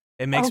 Okay.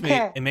 It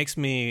makes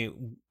me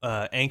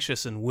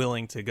anxious and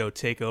willing to go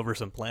take over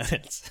some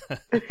planets.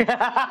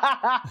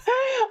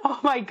 Oh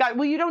my God.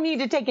 Well, you don't need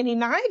to take any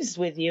knives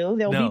with you.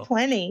 There'll be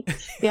plenty.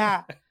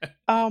 Yeah.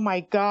 Oh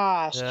my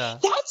gosh. Yeah.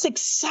 That's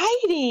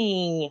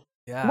exciting.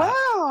 Yeah.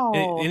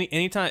 Wow.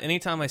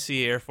 Anytime I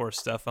see Air Force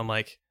stuff, I'm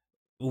like,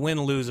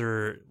 win, lose,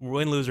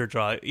 or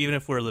draw. Even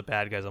if we're the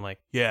bad guys, I'm like,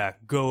 yeah,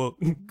 go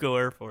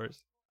Air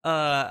Force.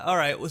 All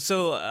right.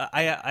 So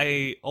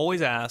I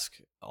always ask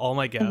all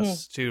my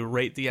guests to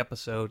rate the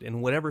episode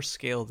in whatever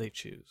scale they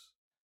choose.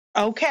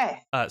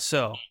 Okay.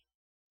 So,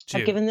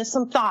 Jude, I've given this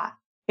some thought.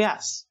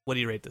 Yes. What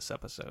do you rate this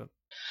episode?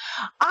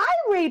 I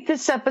rate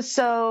this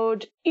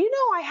episode,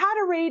 I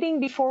had a rating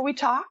before we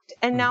talked,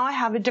 and now I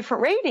have a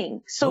different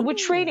rating. So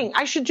which rating?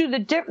 I should do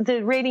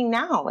the rating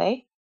now, eh?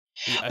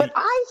 But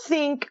I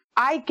think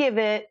I give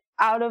it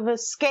out of a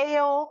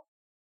scale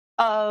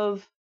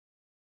of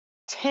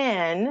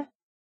 10.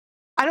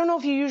 I don't know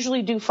if you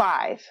usually do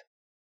 5.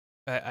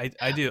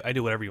 I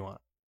do whatever you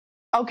want.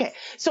 Okay.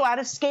 So at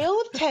a scale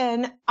of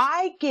 10,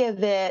 I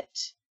give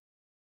it,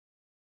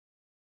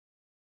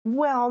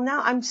 well,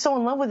 now I'm so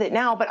in love with it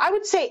now, but I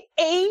would say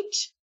 8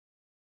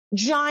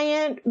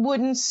 giant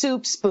wooden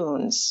soup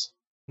spoons.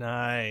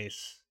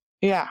 Nice.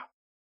 Yeah.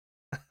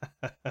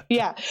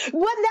 Yeah.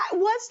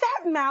 Was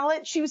that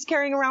mallet she was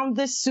carrying around,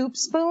 this soup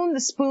spoon,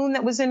 the spoon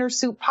that was in her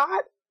soup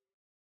pot?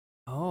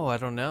 Oh, I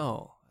don't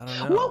know.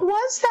 What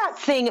was that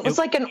thing? It was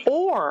like an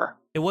oar.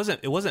 It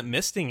wasn't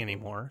misting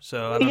anymore,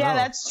 so I don't know. Yeah,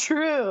 that's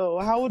true.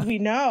 How would we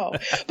know?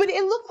 But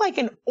it looked like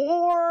an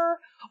oar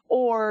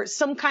or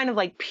some kind of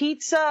like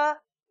pizza,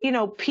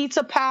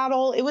 pizza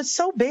paddle. It was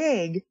so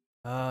big.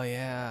 Oh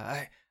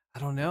yeah. I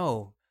don't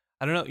know.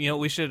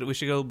 We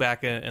should go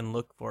back and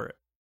look for it.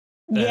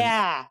 And,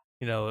 yeah.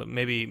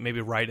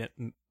 Maybe write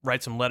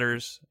some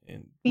letters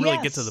and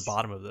really get to the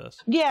bottom of this.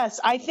 Yes,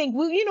 I think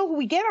who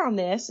we get on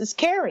this is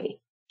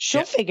Carrie.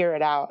 She'll figure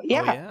it out.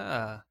 Yeah. Oh,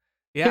 yeah.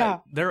 Yeah,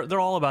 they're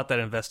all about that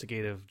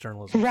investigative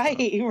journalism. Right.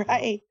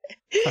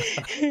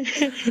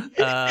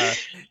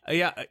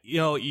 Yeah,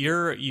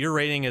 your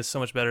rating is so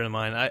much better than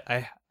mine.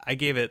 I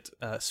gave it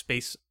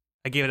space.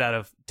 I gave it out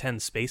of 10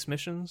 space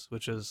missions,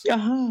 which is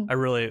I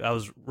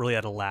was really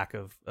at a lack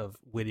of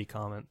witty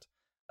comment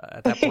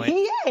at that point.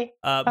 Yay.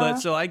 But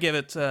so I gave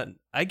it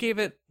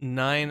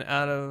 9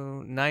 out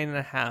of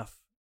 9.5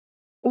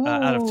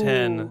 out of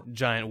 10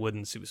 giant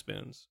wooden soup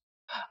spoons.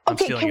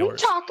 Okay, can we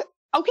talk?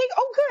 Okay,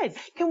 good.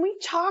 Can we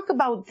talk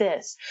about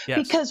this?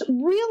 Yes. Because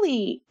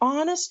really,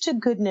 honest to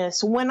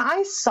goodness, when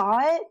I saw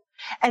it,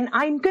 and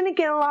I'm going to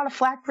get a lot of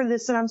flack for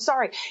this, and I'm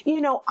sorry.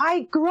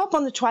 I grew up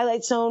on the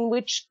Twilight Zone,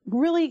 which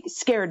really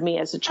scared me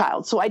as a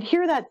child. So I'd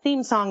hear that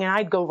theme song and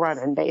I'd go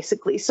running,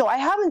 basically. So I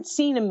haven't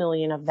seen a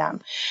million of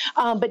them.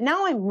 But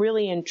now I'm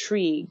really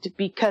intrigued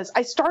because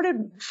I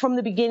started from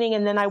the beginning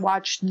and then I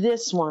watched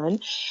this one.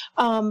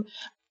 I'm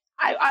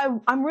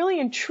really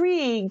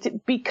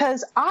intrigued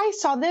because I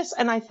saw this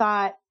and I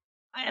thought,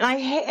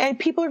 and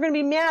people are going to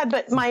be mad,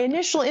 but my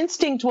initial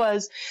instinct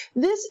was,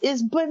 this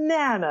is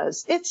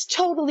bananas. It's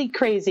totally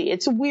crazy.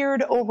 It's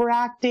weird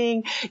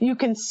overacting. You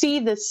can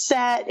see the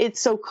set.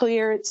 It's so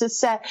clear. It's a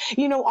set,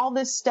 all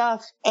this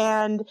stuff.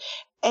 And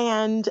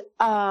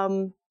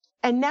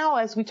now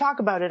as we talk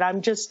about it,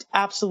 I'm just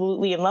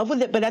absolutely in love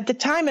with it. But at the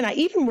time, and I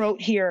even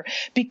wrote here,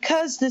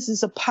 because this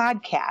is a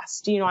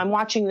podcast, I'm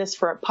watching this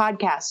for a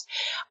podcast.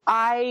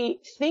 I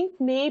think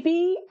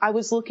maybe I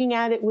was looking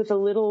at it with a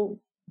little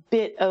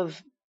bit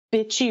of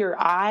bitchier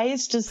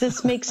eyes. Does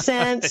this make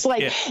sense?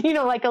 Like,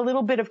 yeah. Like a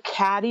little bit of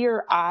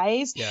cattier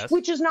eyes, yes.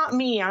 Which is not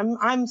me.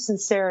 I'm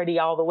sincerity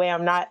all the way.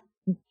 I'm not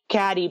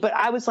catty, but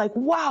I was like,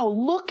 wow,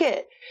 look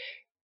at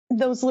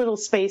those little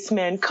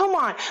spacemen. Come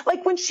on.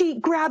 Like when she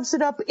grabs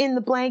it up in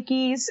the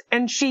blankies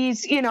and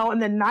she's,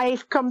 and the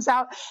knife comes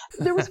out,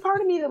 there was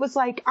part of me that was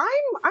like,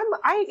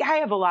 I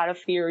have a lot of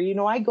fear.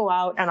 I go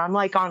out and I'm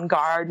like on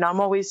guard and I'm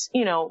always,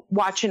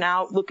 watching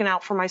out, looking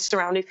out for my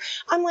surroundings.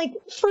 I'm like,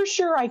 for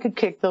sure I could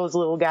kick those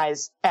little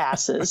guys'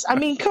 asses. I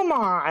mean, come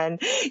on,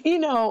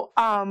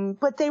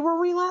 but they were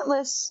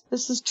relentless.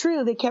 This is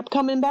true. They kept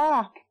coming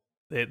back.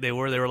 They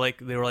were like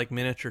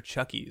miniature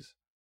Chuckies.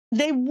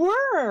 They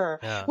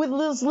were, yeah. With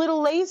those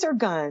little laser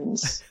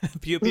guns.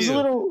 Pew those pew.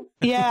 Little,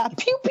 yeah,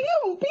 pew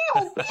pew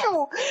pew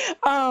pew.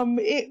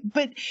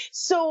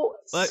 So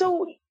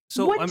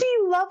what do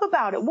you love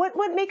about it?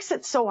 What makes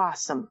it so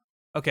awesome?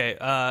 Okay,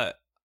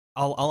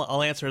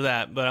 I'll answer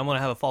that, but I'm gonna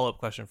have a follow-up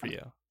question for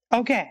you.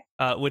 Okay.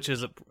 Which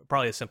is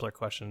probably a simpler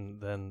question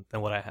than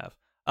what I have.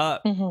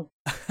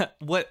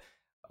 What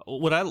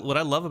I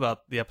love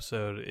about the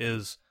episode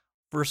is,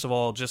 first of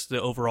all, just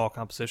the overall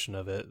composition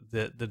of it,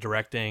 the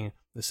directing,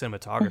 the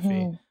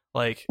cinematography.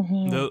 Like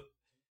we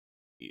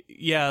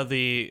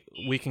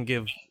can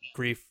give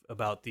grief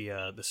about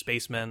the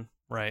spacemen,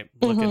 right?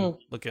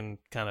 Looking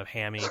kind of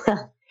hammy.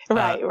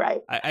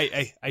 Right.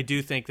 I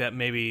do think that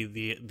maybe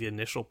the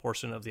initial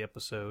portion of the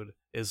episode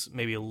is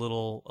maybe a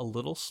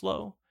little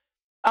slow.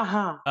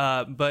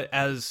 But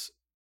as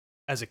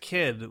a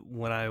kid,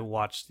 when I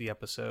watched the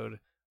episode,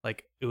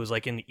 like it was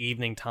like in the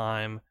evening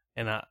time,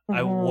 and I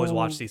always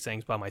watch these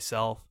things by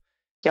myself.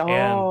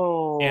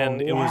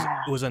 And it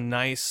was a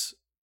nice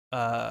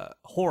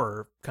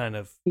horror kind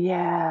of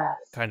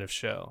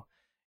show.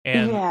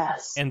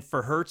 And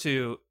for her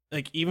to,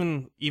 like,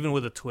 even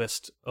with a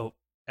twist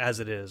as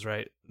it is,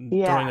 right?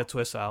 Throwing the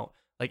twist out,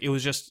 like, it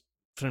was just,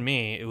 for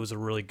me, it was a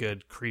really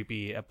good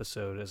creepy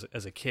episode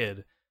as a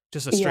kid,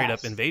 just a straight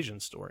up invasion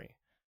story.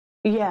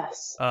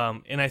 Yes.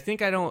 And I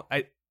think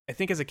I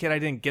think as a kid I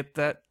didn't get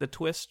the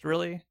twist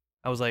really.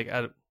 I was like,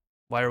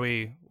 why are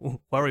we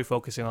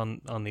focusing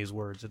on these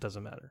words? It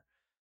doesn't matter.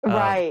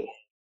 Right.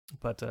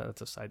 But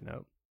that's a side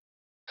note.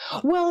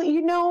 Well,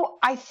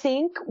 I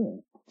think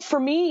for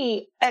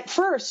me at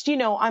first,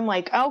 I'm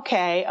like,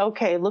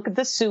 okay, look at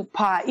the soup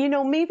pot.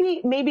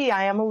 Maybe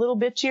I am a little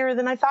bitchier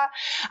than I thought.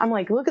 I'm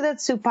like, look at that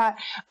soup pot.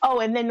 Oh,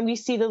 and then we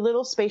see the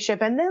little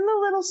spaceship and then the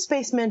little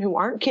spacemen who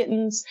aren't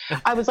kittens.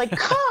 I was like,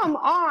 come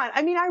on.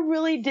 I mean, I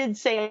really did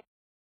say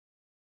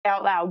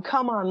out loud,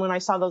 come on, when I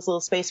saw those little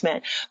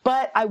spacemen.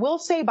 But I will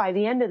say by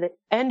the end of it,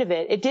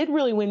 it did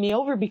really win me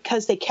over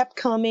because they kept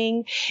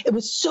coming. It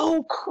was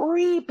so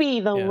creepy.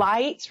 The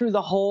light through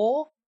the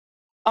hole.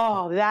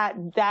 Oh,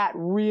 that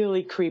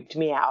really creeped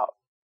me out.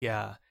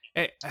 Yeah.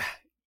 I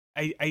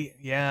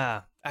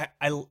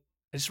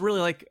just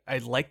really I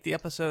liked the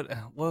episode.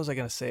 What was I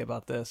going to say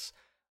about this?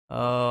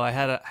 Oh, I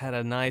had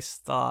a nice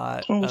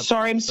thought. I'm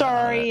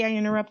sorry. I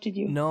interrupted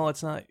you. No,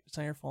 it's not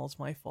your fault. It's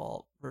my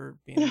fault for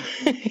being.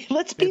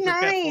 Let's be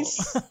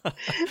nice.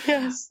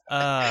 Yes.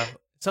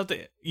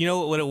 Something. You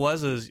know what it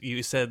was? Is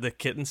you said the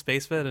kitten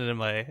spaceman, and in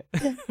my,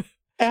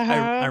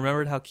 I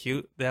remembered how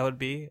cute that would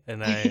be,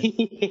 and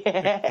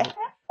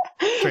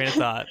train of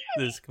thought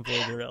is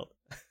completely derailed.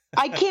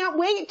 I can't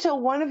wait till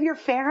one of your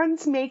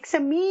fans makes a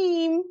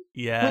meme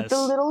with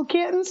the little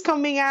kittens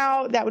coming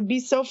out. That would be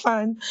so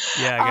fun.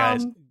 Yeah,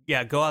 guys.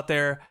 Go out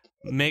there,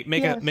 make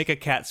a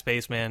cat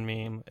spaceman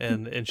meme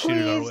and shoot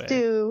it our way. Please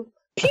do.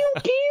 Pew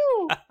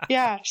pew.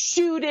 Yeah,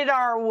 shoot it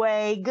our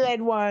way.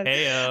 Good one.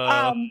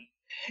 Heyo.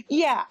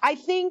 Yeah, I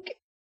think,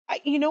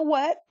 you know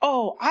what?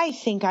 Oh, I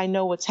think I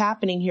know what's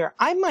happening here.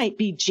 I might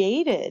be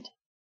jaded.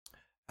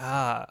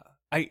 I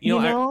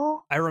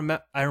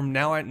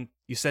remember.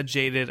 You said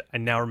jaded. I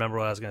now remember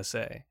what I was gonna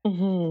say,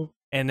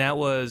 and that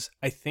was,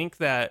 I think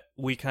that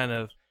we kind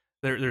of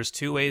there's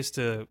two ways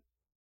to.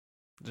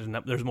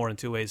 There's more than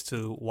two ways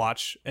to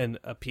watch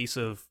a piece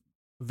of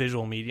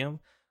visual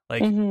medium.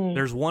 Like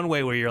there's one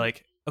way where you're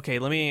like, okay,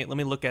 let me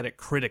look at it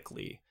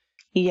critically.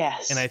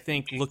 Yes. And I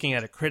think looking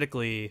at it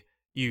critically,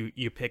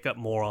 you pick up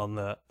more on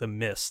the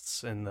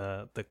mists and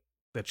the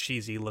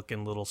cheesy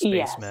looking little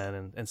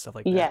spacemen and stuff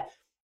like that. Yeah.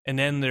 And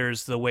then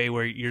there's the way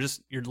where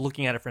you're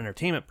looking at it for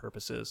entertainment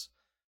purposes,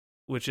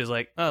 which is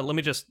like, oh, let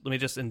me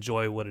just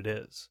enjoy what it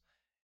is.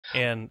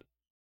 And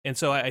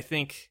so I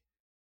think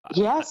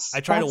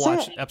I try to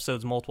watch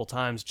episodes multiple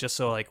times, just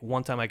so like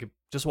one time I could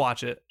just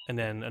watch it, and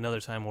then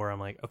another time where I'm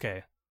like,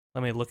 okay,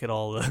 let me look at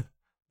all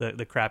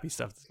the crappy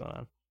stuff that's going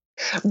on.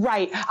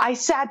 Right. I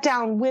sat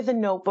down with a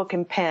notebook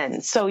and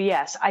pen. So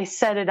yes, I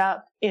set it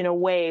up in a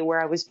way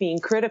where I was being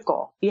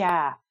critical.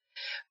 Yeah.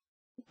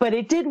 But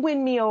it did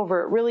win me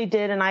over. It really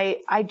did. And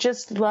I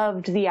just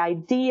loved the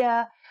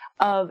idea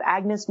of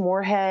Agnes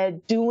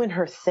Moorehead doing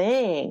her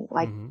thing,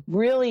 like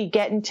really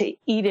getting to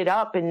eat it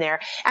up in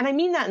there. And I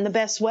mean that in the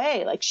best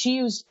way. Like she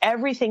used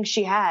everything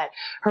she had,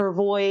 her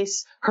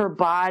voice, her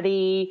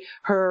body,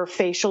 her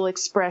facial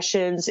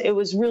expressions. It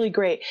was really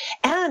great.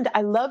 And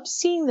I loved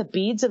seeing the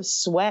beads of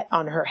sweat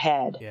on her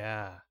head.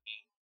 Yeah.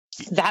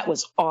 That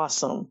was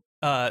awesome.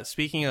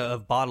 Speaking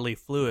of bodily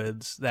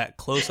fluids, that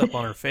close up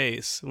on her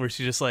face where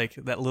she just like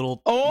that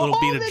little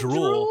bead of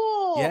drool.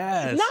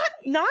 Yes.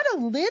 Not a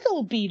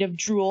little bead of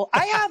drool.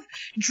 I have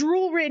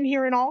drool written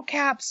here in all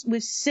caps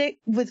with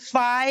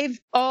 5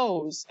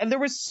 O's, and there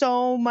was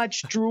so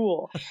much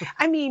drool.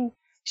 I mean,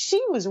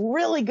 she was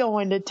really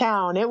going to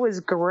town. It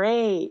was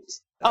great.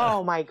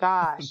 Oh my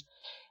gosh.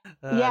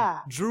 Yeah.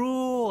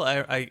 Drool.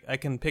 I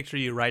can picture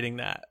you writing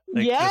that.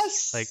 Like, yes.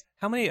 Just, like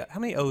how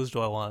many O's do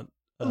I want?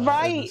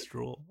 Right. In this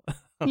drool.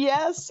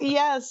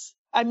 Yes.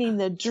 I mean,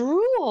 the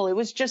drool, it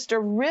was just a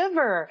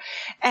river.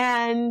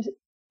 And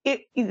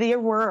there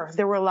were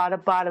a lot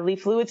of bodily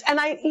fluids. And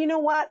you know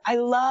what? I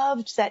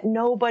loved that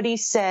nobody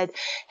said,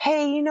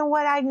 hey, you know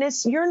what,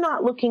 Agnes, you're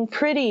not looking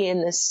pretty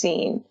in this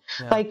scene.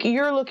 Yeah. Like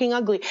you're looking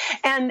ugly.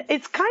 And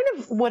it's kind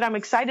of what I'm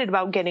excited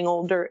about getting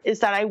older is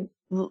that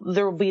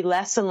there will be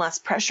less and less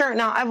pressure.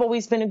 Now, I've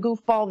always been a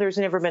goofball. There's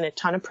never been a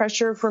ton of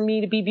pressure for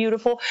me to be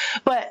beautiful,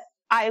 but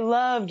I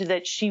loved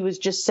that she was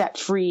just set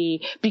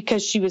free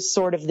because she was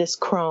sort of this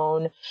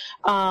crone,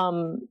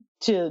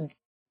 to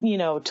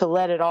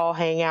let it all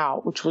hang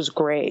out, which was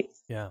great.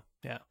 Yeah.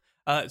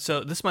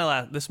 So this is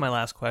my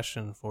last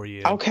question for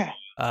you. Okay.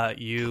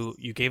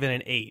 You gave it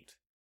an 8,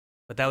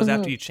 but that was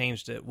after you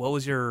changed it. What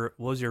was your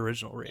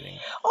original rating?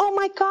 Oh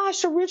my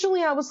gosh!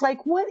 Originally, I was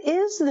like, "What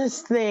is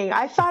this thing?"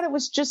 I thought it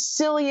was just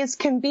silly as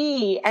can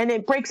be, and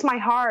it breaks my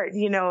heart,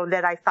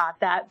 that I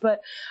thought that.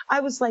 But I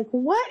was like,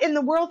 "What in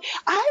the world?"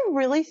 I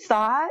really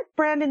thought,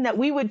 Brandon, that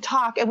we would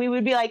talk and we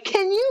would be like,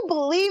 "Can you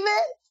believe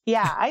it?"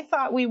 Yeah, I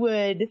thought we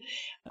would,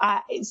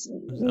 I'm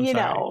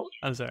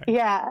sorry.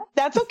 Yeah,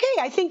 that's okay.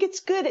 I think it's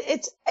good.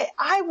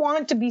 I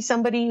want to be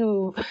somebody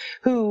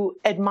who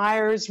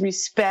admires,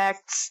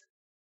 respects,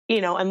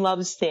 and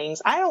loves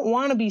things. I don't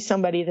want to be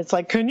somebody that's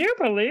like, can you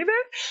believe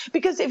it?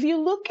 Because if you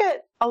look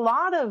at a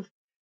lot of,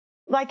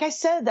 like I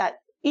said, that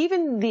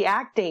even the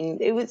acting,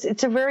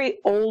 it's a very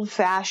old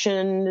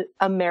fashioned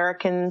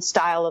American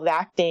style of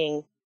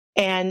acting.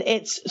 And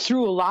it's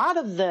through a lot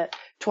of the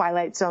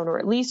Twilight Zone, or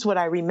at least what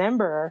I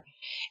remember.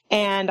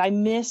 And I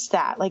miss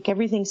that. Like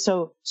everything's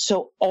so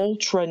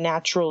ultra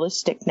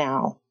naturalistic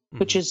now,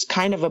 which is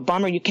kind of a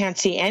bummer. You can't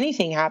see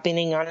anything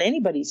happening on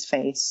anybody's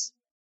face.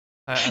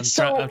 I'm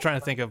trying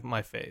to think of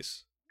my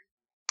face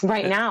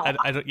right now.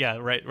 I don't. Yeah,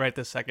 right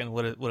this second.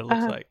 What it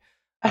looks like.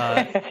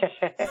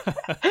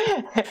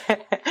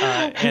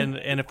 And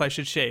if I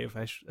should shave,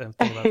 I'm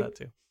thinking about that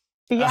too.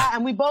 Yeah,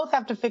 and we both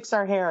have to fix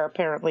our hair,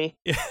 apparently.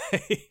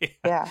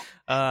 Yeah.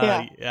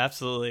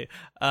 Absolutely.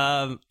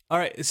 All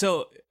right.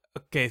 So,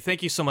 okay.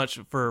 Thank you so much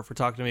for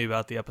talking to me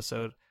about the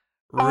episode.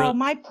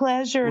 My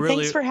pleasure. Really,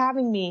 thanks for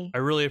having me. I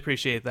really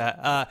appreciate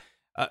that.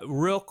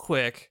 Real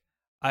quick,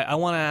 I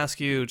want to ask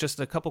you just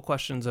a couple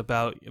questions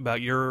about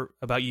you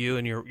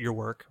and your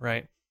work,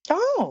 right?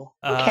 Oh,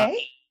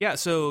 okay. Yeah.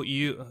 So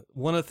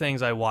one of the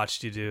things I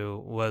watched you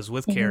do was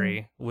with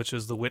Carrie, which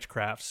was the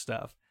witchcraft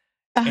stuff.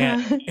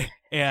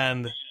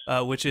 And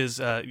which is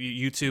a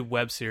YouTube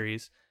web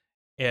series,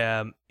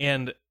 and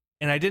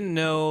I didn't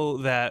know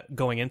that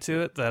going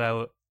into it that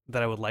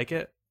I would like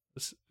it.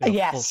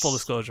 Yes. Full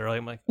disclosure.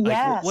 I'm like,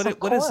 yes,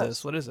 what is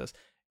this? What is this?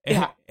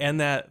 And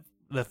that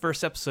the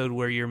first episode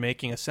where you're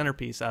making a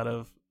centerpiece out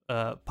of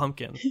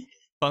pumpkin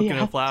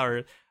and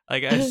flour.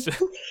 Like I was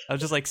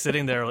just like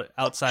sitting there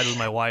outside with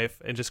my wife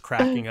and just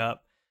cracking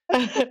up.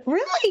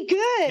 Really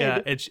good.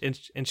 Yeah,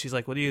 and she's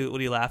like, "What are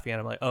you laughing at?"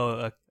 I'm like,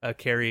 "Oh,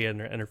 Carrie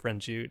and her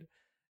friend Jude."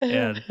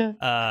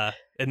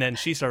 And then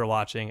she started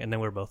watching, and then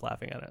we were both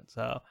laughing at it.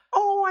 So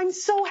oh, I'm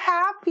so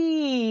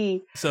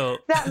happy. So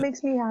that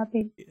makes me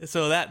happy.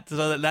 So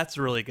that's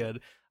really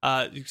good.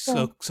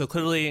 So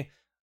clearly,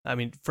 I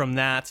mean, from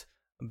that,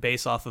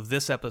 based off of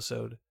this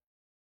episode,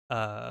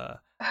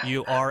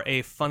 you are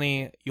a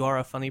funny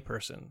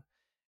person.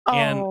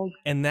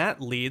 And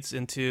that leads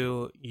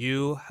into,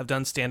 you have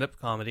done stand-up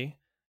comedy.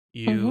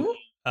 You're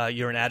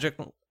an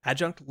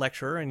adjunct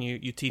lecturer, and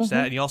you teach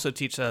that, and you also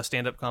teach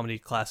stand-up comedy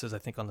classes, I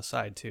think, on the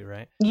side too,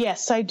 right?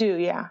 Yes, I do.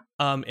 Yeah.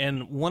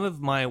 And one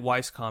of my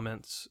wife's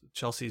comments,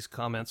 Chelsea's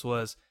comments,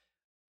 was,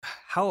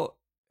 how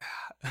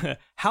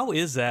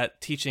is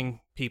that teaching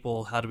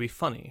people how to be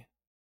funny?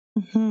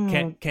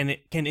 Can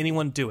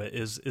anyone do it?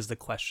 Is the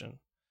question.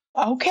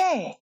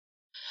 Okay.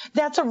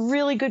 That's a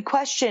really good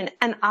question.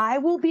 And I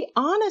will be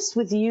honest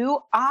with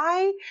you.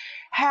 I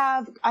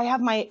have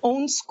my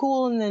own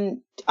school, and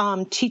then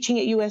teaching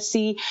at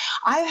USC.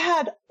 I've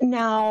had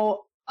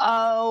now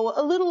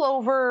a little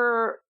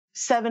over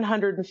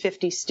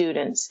 750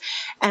 students.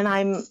 And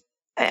I'm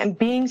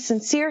being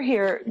sincere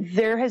here.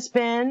 There has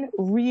been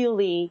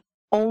really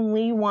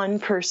only one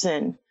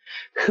person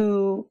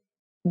who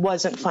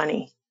wasn't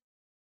funny.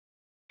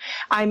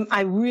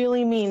 I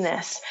really mean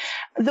this.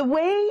 The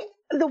way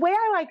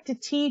I like to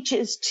teach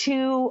is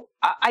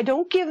I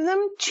don't give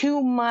them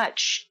too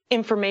much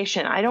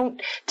information. I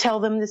don't tell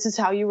them this is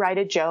how you write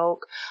a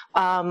joke.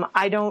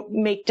 I don't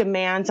make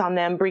demands on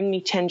them, bring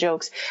me 10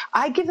 jokes.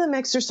 I give them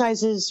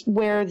exercises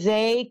where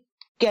they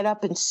get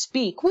up and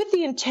speak with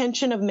the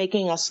intention of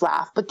making us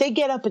laugh, but they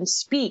get up and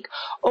speak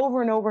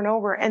over and over and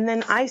over. And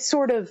then I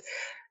sort of,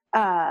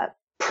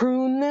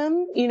 prune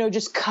them,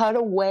 just cut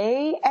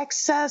away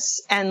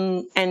excess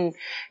and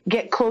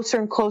get closer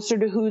and closer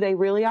to who they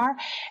really are.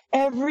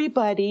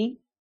 Everybody,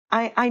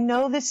 I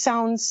know this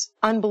sounds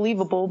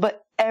unbelievable,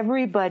 but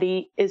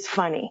everybody is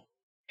funny.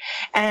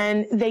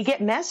 And they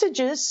get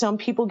messages. Some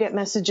people get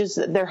messages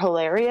that they're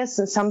hilarious,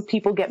 and some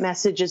people get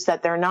messages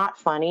that they're not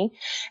funny.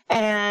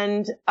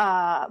 And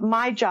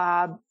my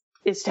job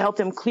is to help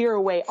them clear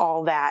away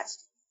all that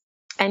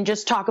and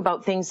just talk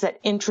about things that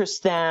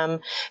interest them,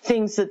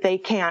 things that they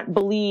can't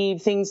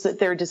believe, things that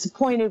they're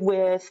disappointed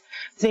with,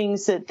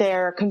 things that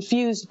they're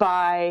confused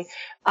by.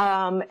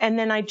 And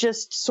then I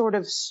just sort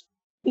of,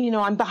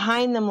 I'm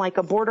behind them like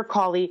a border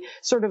collie,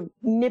 sort of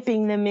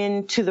nipping them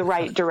into the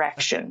right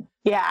direction.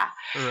 Yeah.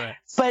 Right.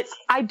 But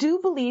I do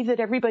believe that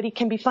everybody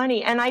can be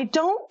funny. And I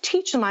don't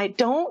teach them.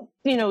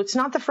 It's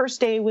not the first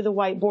day with a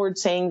whiteboard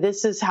saying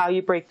this is how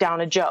you break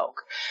down a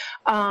joke.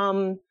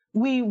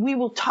 We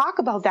will talk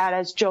about that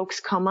as jokes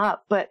come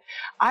up, but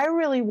I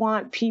really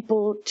want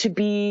people to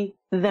be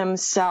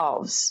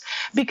themselves,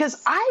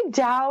 because I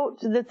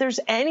doubt that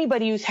there's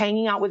anybody who's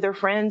hanging out with their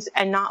friends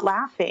and not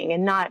laughing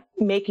and not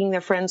making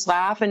their friends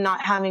laugh and not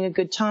having a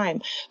good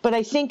time. But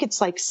I think it's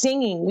like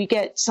singing.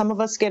 Some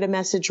of us get a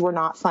message we're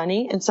not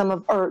funny, and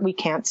or we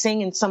can't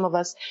sing, and some of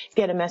us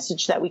get a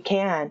message that we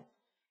can.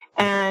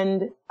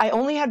 And I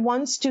only had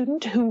one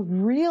student who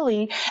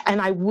really,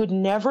 and I would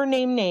never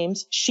name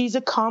names, she's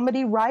a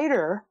comedy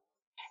writer,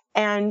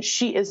 and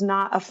she is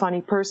not a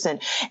funny person.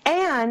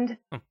 And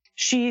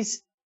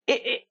she's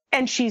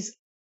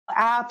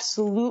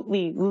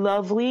absolutely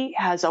lovely,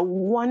 has a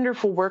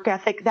wonderful work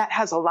ethic that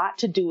has a lot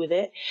to do with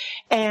it,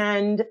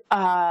 and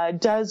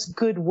does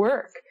good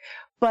work.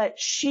 But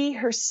she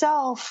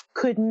herself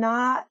could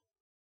not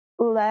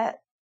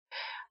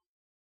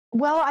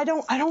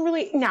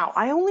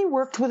I only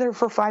worked with her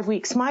for 5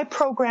 weeks. My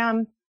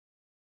program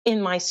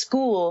in my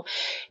school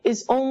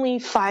is only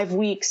 5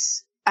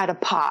 weeks at a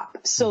pop.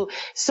 So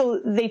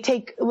they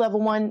take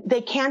level 1.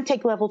 They can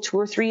take level 2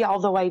 or 3,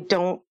 although I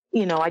don't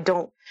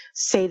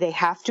say they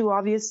have to,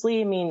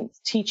 obviously. I mean,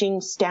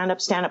 teaching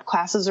stand-up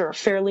classes are a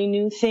fairly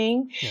new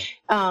thing. Yeah.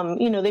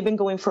 They've been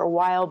going for a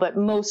while, but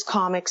most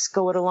comics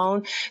go it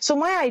alone. So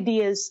my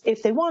idea is,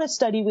 if they want to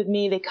study with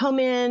me, they come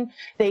in,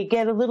 they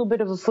get a little bit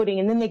of a footing,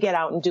 and then they get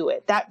out and do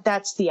it.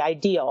 That's the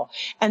ideal.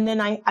 And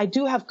then I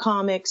do have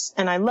comics,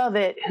 and I love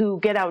it, who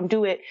get out and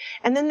do it.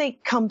 And then they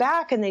come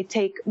back and they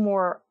take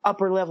more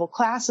upper level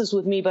classes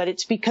with me, but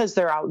it's because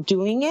they're out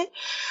doing it.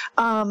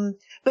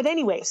 But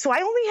anyway, so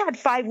I only had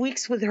 5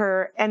 weeks with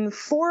her, and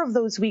 4 of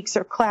those weeks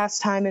are class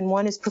time and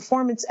 1 is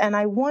performance. And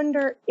I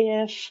wonder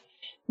if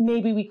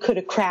maybe we could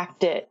have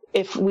cracked it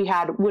if we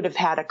would have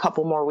had a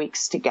couple more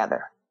weeks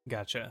together.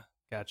 Gotcha.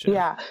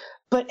 Yeah.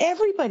 But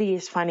everybody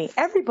is funny.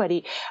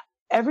 Everybody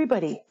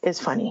is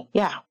funny.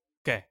 Yeah.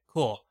 Okay,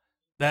 cool.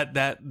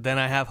 That then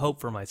I have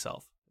hope for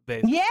myself.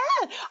 Yeah.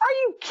 Are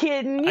you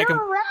kidding? You're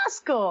a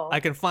rascal. I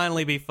can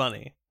finally be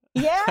funny.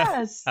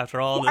 Yes.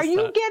 After all this Are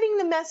you getting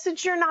the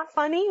message you're not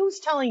funny? Who's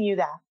telling you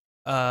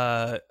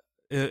that?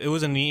 It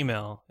was an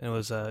email. It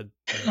was her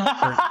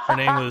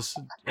name was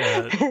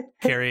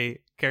Carrie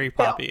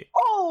Poppy.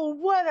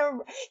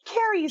 Oh,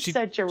 Carrie's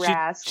such a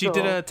rascal. She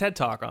did a TED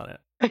Talk on it.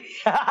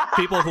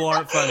 People who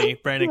aren't funny,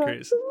 Brandon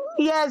Cruz.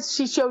 Yes,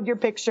 she showed your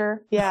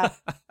picture. Yeah.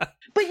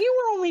 But you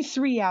were only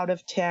 3 out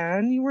of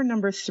 10. You were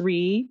number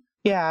 3.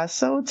 Yeah,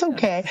 so it's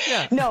okay.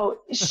 Yeah. No,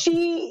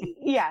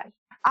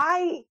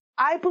 I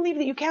believe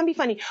that you can be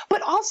funny,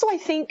 but also I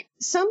think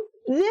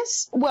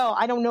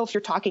I don't know if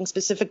you're talking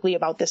specifically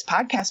about this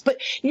podcast,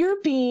 but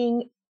you're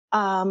being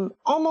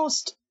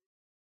almost,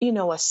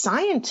 a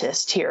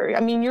scientist here. I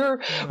mean,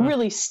 you're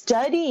really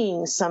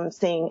studying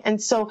something.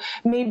 And so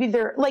maybe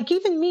they're like,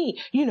 even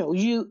me,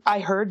 I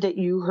heard that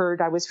you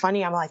heard I was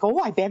funny. I'm like, oh,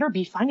 I better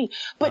be funny.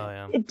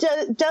 But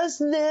does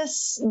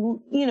this,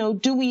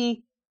 do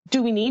we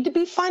need to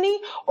be funny,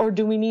 or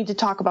do we need to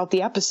talk about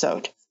the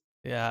episode?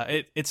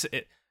 Yeah, it's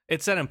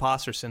that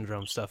imposter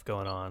syndrome stuff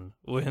going on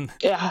when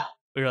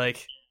we're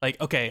like,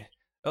 okay,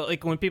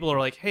 like when people are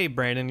like, hey,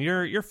 Brandon,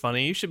 you're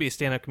funny. You should be a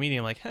stand-up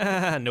comedian. I'm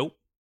like, nope.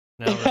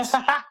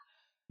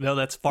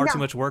 That's far too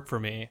much work for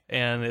me,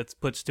 and it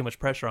puts too much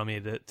pressure on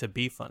me to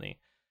be funny.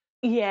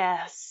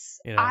 Yes.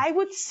 I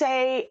would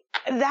say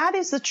that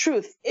is the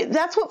truth.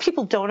 That's what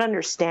people don't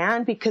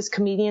understand, because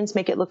comedians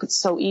make it look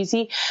so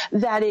easy,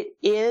 that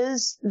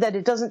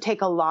it doesn't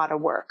take a lot of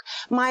work.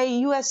 My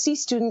USC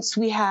students,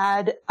 we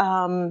had,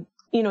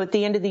 at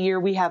the end of the year,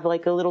 we have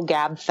like a little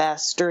gab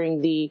fest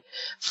during the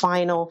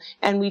final,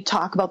 and we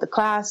talk about the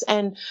class.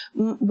 And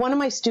one of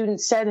my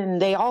students said,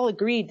 and they all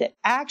agreed, that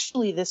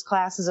actually this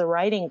class is a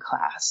writing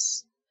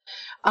class.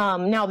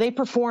 Now they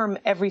perform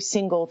every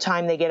single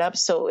time they get up.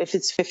 So if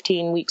it's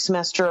 15-week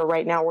semester, or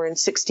right now we're in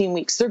 16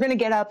 weeks, they're going to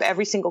get up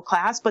every single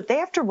class, but they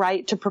have to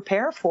write to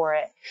prepare for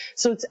it.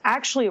 So it's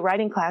actually a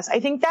writing class. I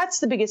think that's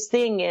the biggest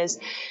thing is,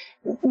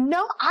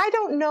 no, I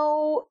don't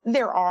know.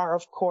 There are,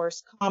 of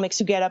course, comics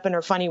who get up and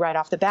are funny right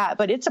off the bat,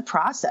 but it's a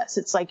process.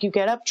 It's like you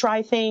get up,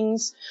 try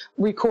things,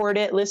 record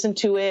it, listen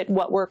to it,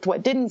 what worked,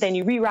 what didn't, then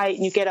you rewrite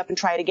and you get up and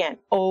try it again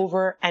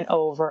over and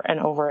over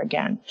and over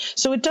again.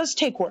 So it does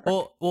take work.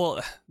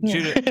 Well,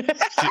 Judith,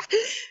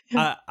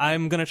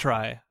 I'm going to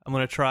try. I'm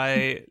going to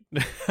try.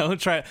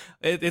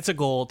 It's a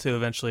goal to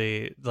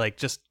eventually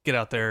just get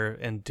out there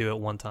and do it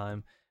one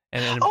time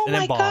and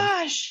then bomb.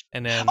 Gosh.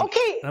 And then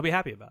I'll be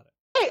happy about it.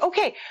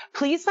 Okay,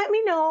 please let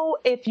me know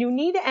if you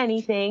need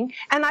anything.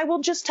 And I will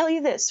just tell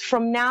you this,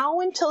 from now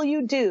until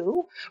you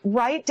do,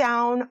 write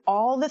down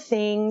all the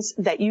things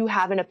that you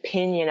have an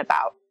opinion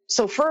about.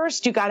 So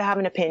first, you got to have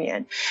an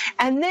opinion.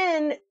 And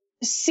then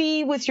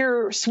see with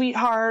your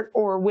sweetheart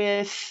or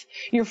with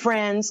your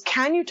friends,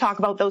 can you talk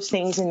about those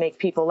things and make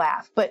people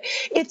laugh? But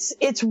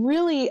it's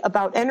really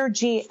about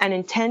energy and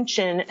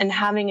intention and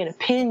having an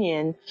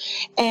opinion.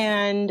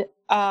 And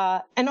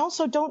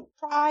also don't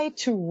try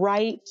to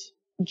write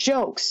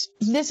jokes.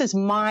 This is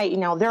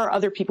now there are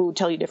other people who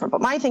tell you different, but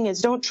my thing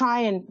is, don't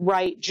try and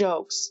write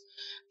jokes.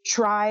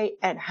 Try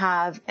and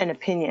have an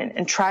opinion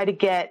and try to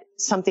get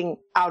something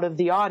out of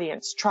the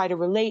audience. Try to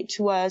relate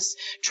to us,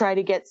 try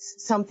to get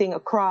something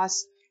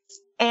across.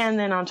 And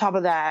then on top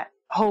of that,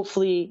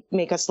 hopefully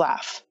make us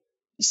laugh.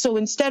 So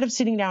instead of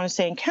sitting down and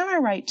saying, can I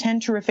write 10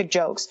 terrific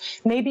jokes?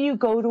 Maybe you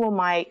go to a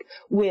mic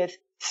with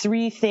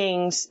 3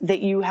 things that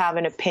you have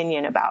an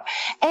opinion about,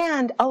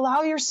 and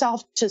allow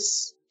yourself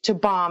to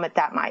bomb at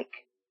that mic.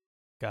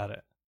 Got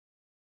it.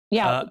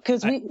 Yeah,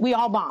 because we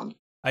all bomb.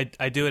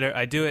 I do it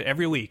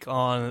every week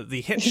on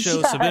the hit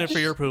show Submitted for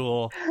Your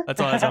Approval.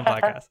 That's on its own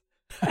podcast.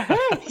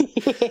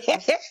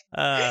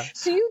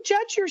 So you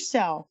judge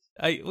yourself.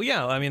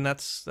 I mean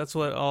that's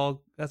what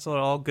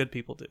all good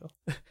people do.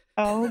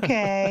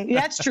 Okay,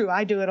 that's true.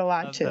 I do it a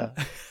lot too.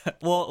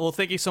 Well,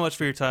 thank you so much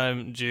for your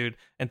time, Jude,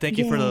 and thank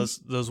you for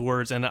those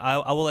words. And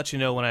I will let you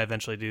know when I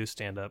eventually do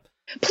stand up.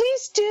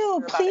 Please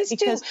do.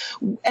 Because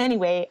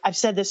anyway, I've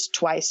said this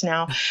twice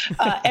now.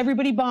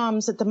 Everybody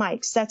bombs at the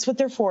mics. That's what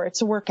they're for.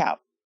 It's a workout.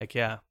 Heck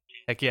yeah.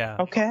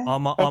 Okay.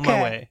 On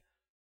my way.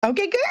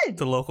 Okay, good.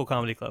 To the local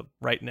comedy club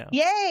right now.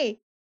 Yay.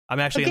 I'm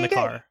actually in the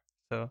car.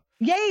 So.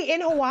 Yay,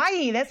 in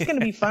Hawaii. That's going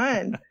to be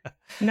fun.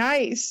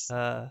 Nice.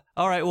 All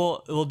right.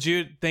 Well,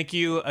 Jude, thank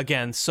you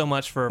again so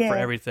much for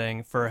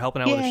everything, for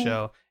helping out with the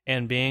show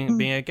and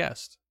being a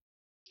guest.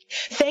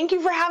 Thank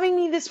you for having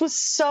me. This was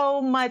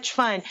so much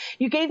fun.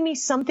 You gave me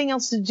something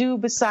else to do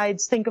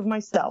besides think of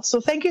myself. So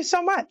thank you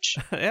so much.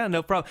 Yeah,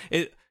 no problem.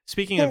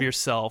 Speaking of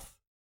yourself,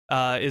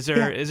 is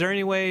there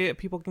any way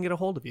people can get a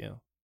hold of you?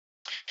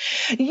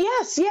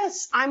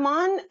 Yes. I'm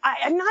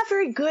not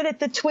very good at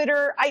the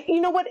Twitter.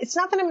 You know what? It's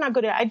not that I'm not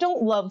good at it. I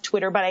don't love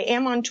Twitter, but I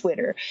am on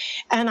Twitter.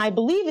 And I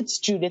believe it's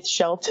Judith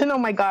Shelton. Oh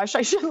my gosh,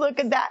 I should look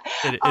at that.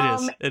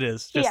 It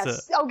is.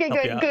 Yes. Okay,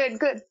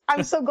 good.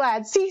 I'm so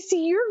glad. See,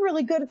 you're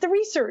really good at the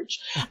research.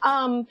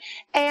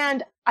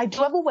 And I do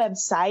have a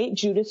website,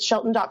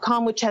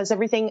 judithshelton.com, which has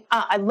everything.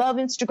 I love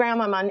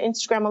Instagram. I'm on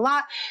Instagram a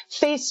lot.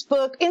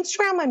 Facebook,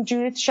 Instagram, I'm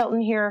Judith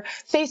Shelton here.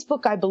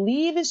 Facebook, I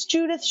believe, is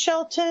Judith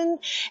Shelton.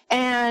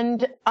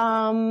 And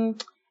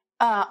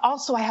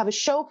also, I have a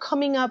show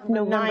coming up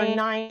November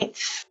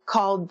 9th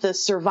called The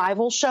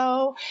Survival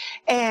Show.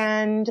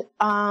 And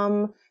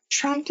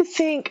trying to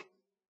think,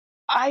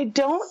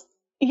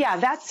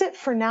 that's it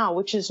for now,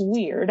 which is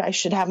weird. I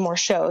should have more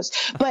shows.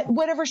 But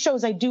whatever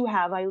shows I do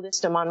have, I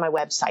list them on my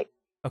website.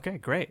 Okay,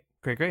 great.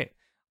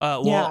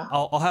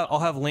 I'll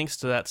have links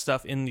to that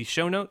stuff in the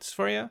show notes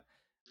for you.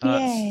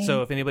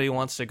 So if anybody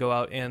wants to go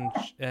out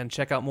and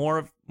check out more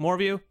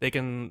of you, they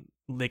can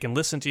they can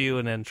listen to you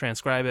and then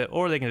transcribe it,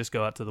 or they can just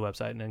go out to the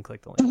website and then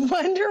click the link.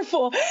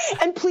 Wonderful.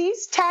 And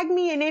please tag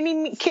me in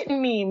any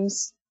kitten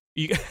memes.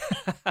 I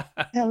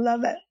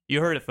love it.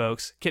 You heard it,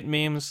 folks. Kitten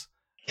memes,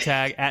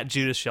 tag at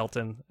Judith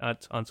Shelton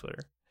on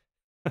Twitter.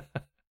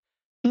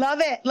 Love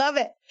it. Love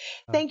it.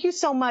 Thank you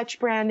so much,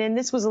 Brandon.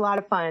 This was a lot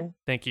of fun.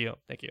 Thank you.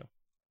 Thank you.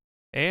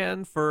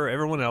 And for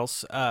everyone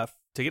else, to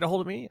get a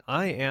hold of me,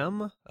 I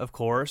am, of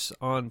course,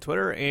 on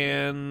Twitter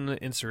and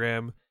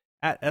Instagram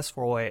at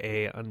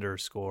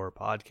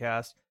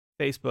S4YA_podcast,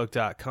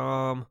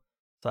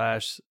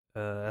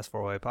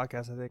 Facebook.com/S4YA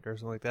podcast, I think, or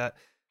something like that.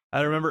 I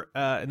don't remember.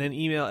 And then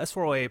email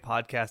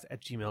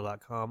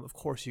S4YApodcast@gmail.com. Of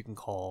course, you can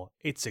call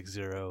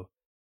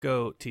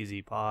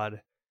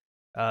 860-GO-TZ-POD.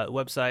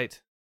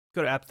 Website,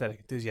 go to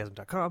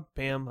apatheticenthusiasm.com.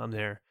 Bam, I'm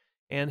there.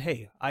 And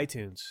hey,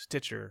 iTunes,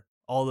 Stitcher,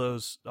 all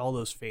those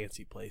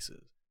fancy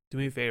places. Do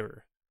me a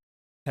favor,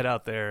 head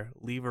out there,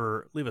 leave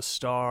a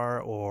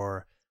star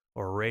or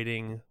a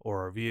rating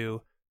or a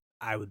review.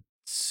 I would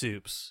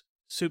soups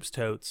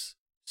totes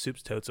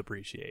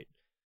appreciate.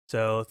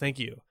 So thank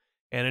you.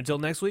 And until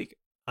next week,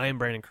 I am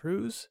Brandon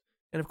Cruz,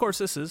 and of course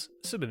this is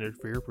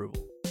Submitted for Your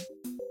Approval.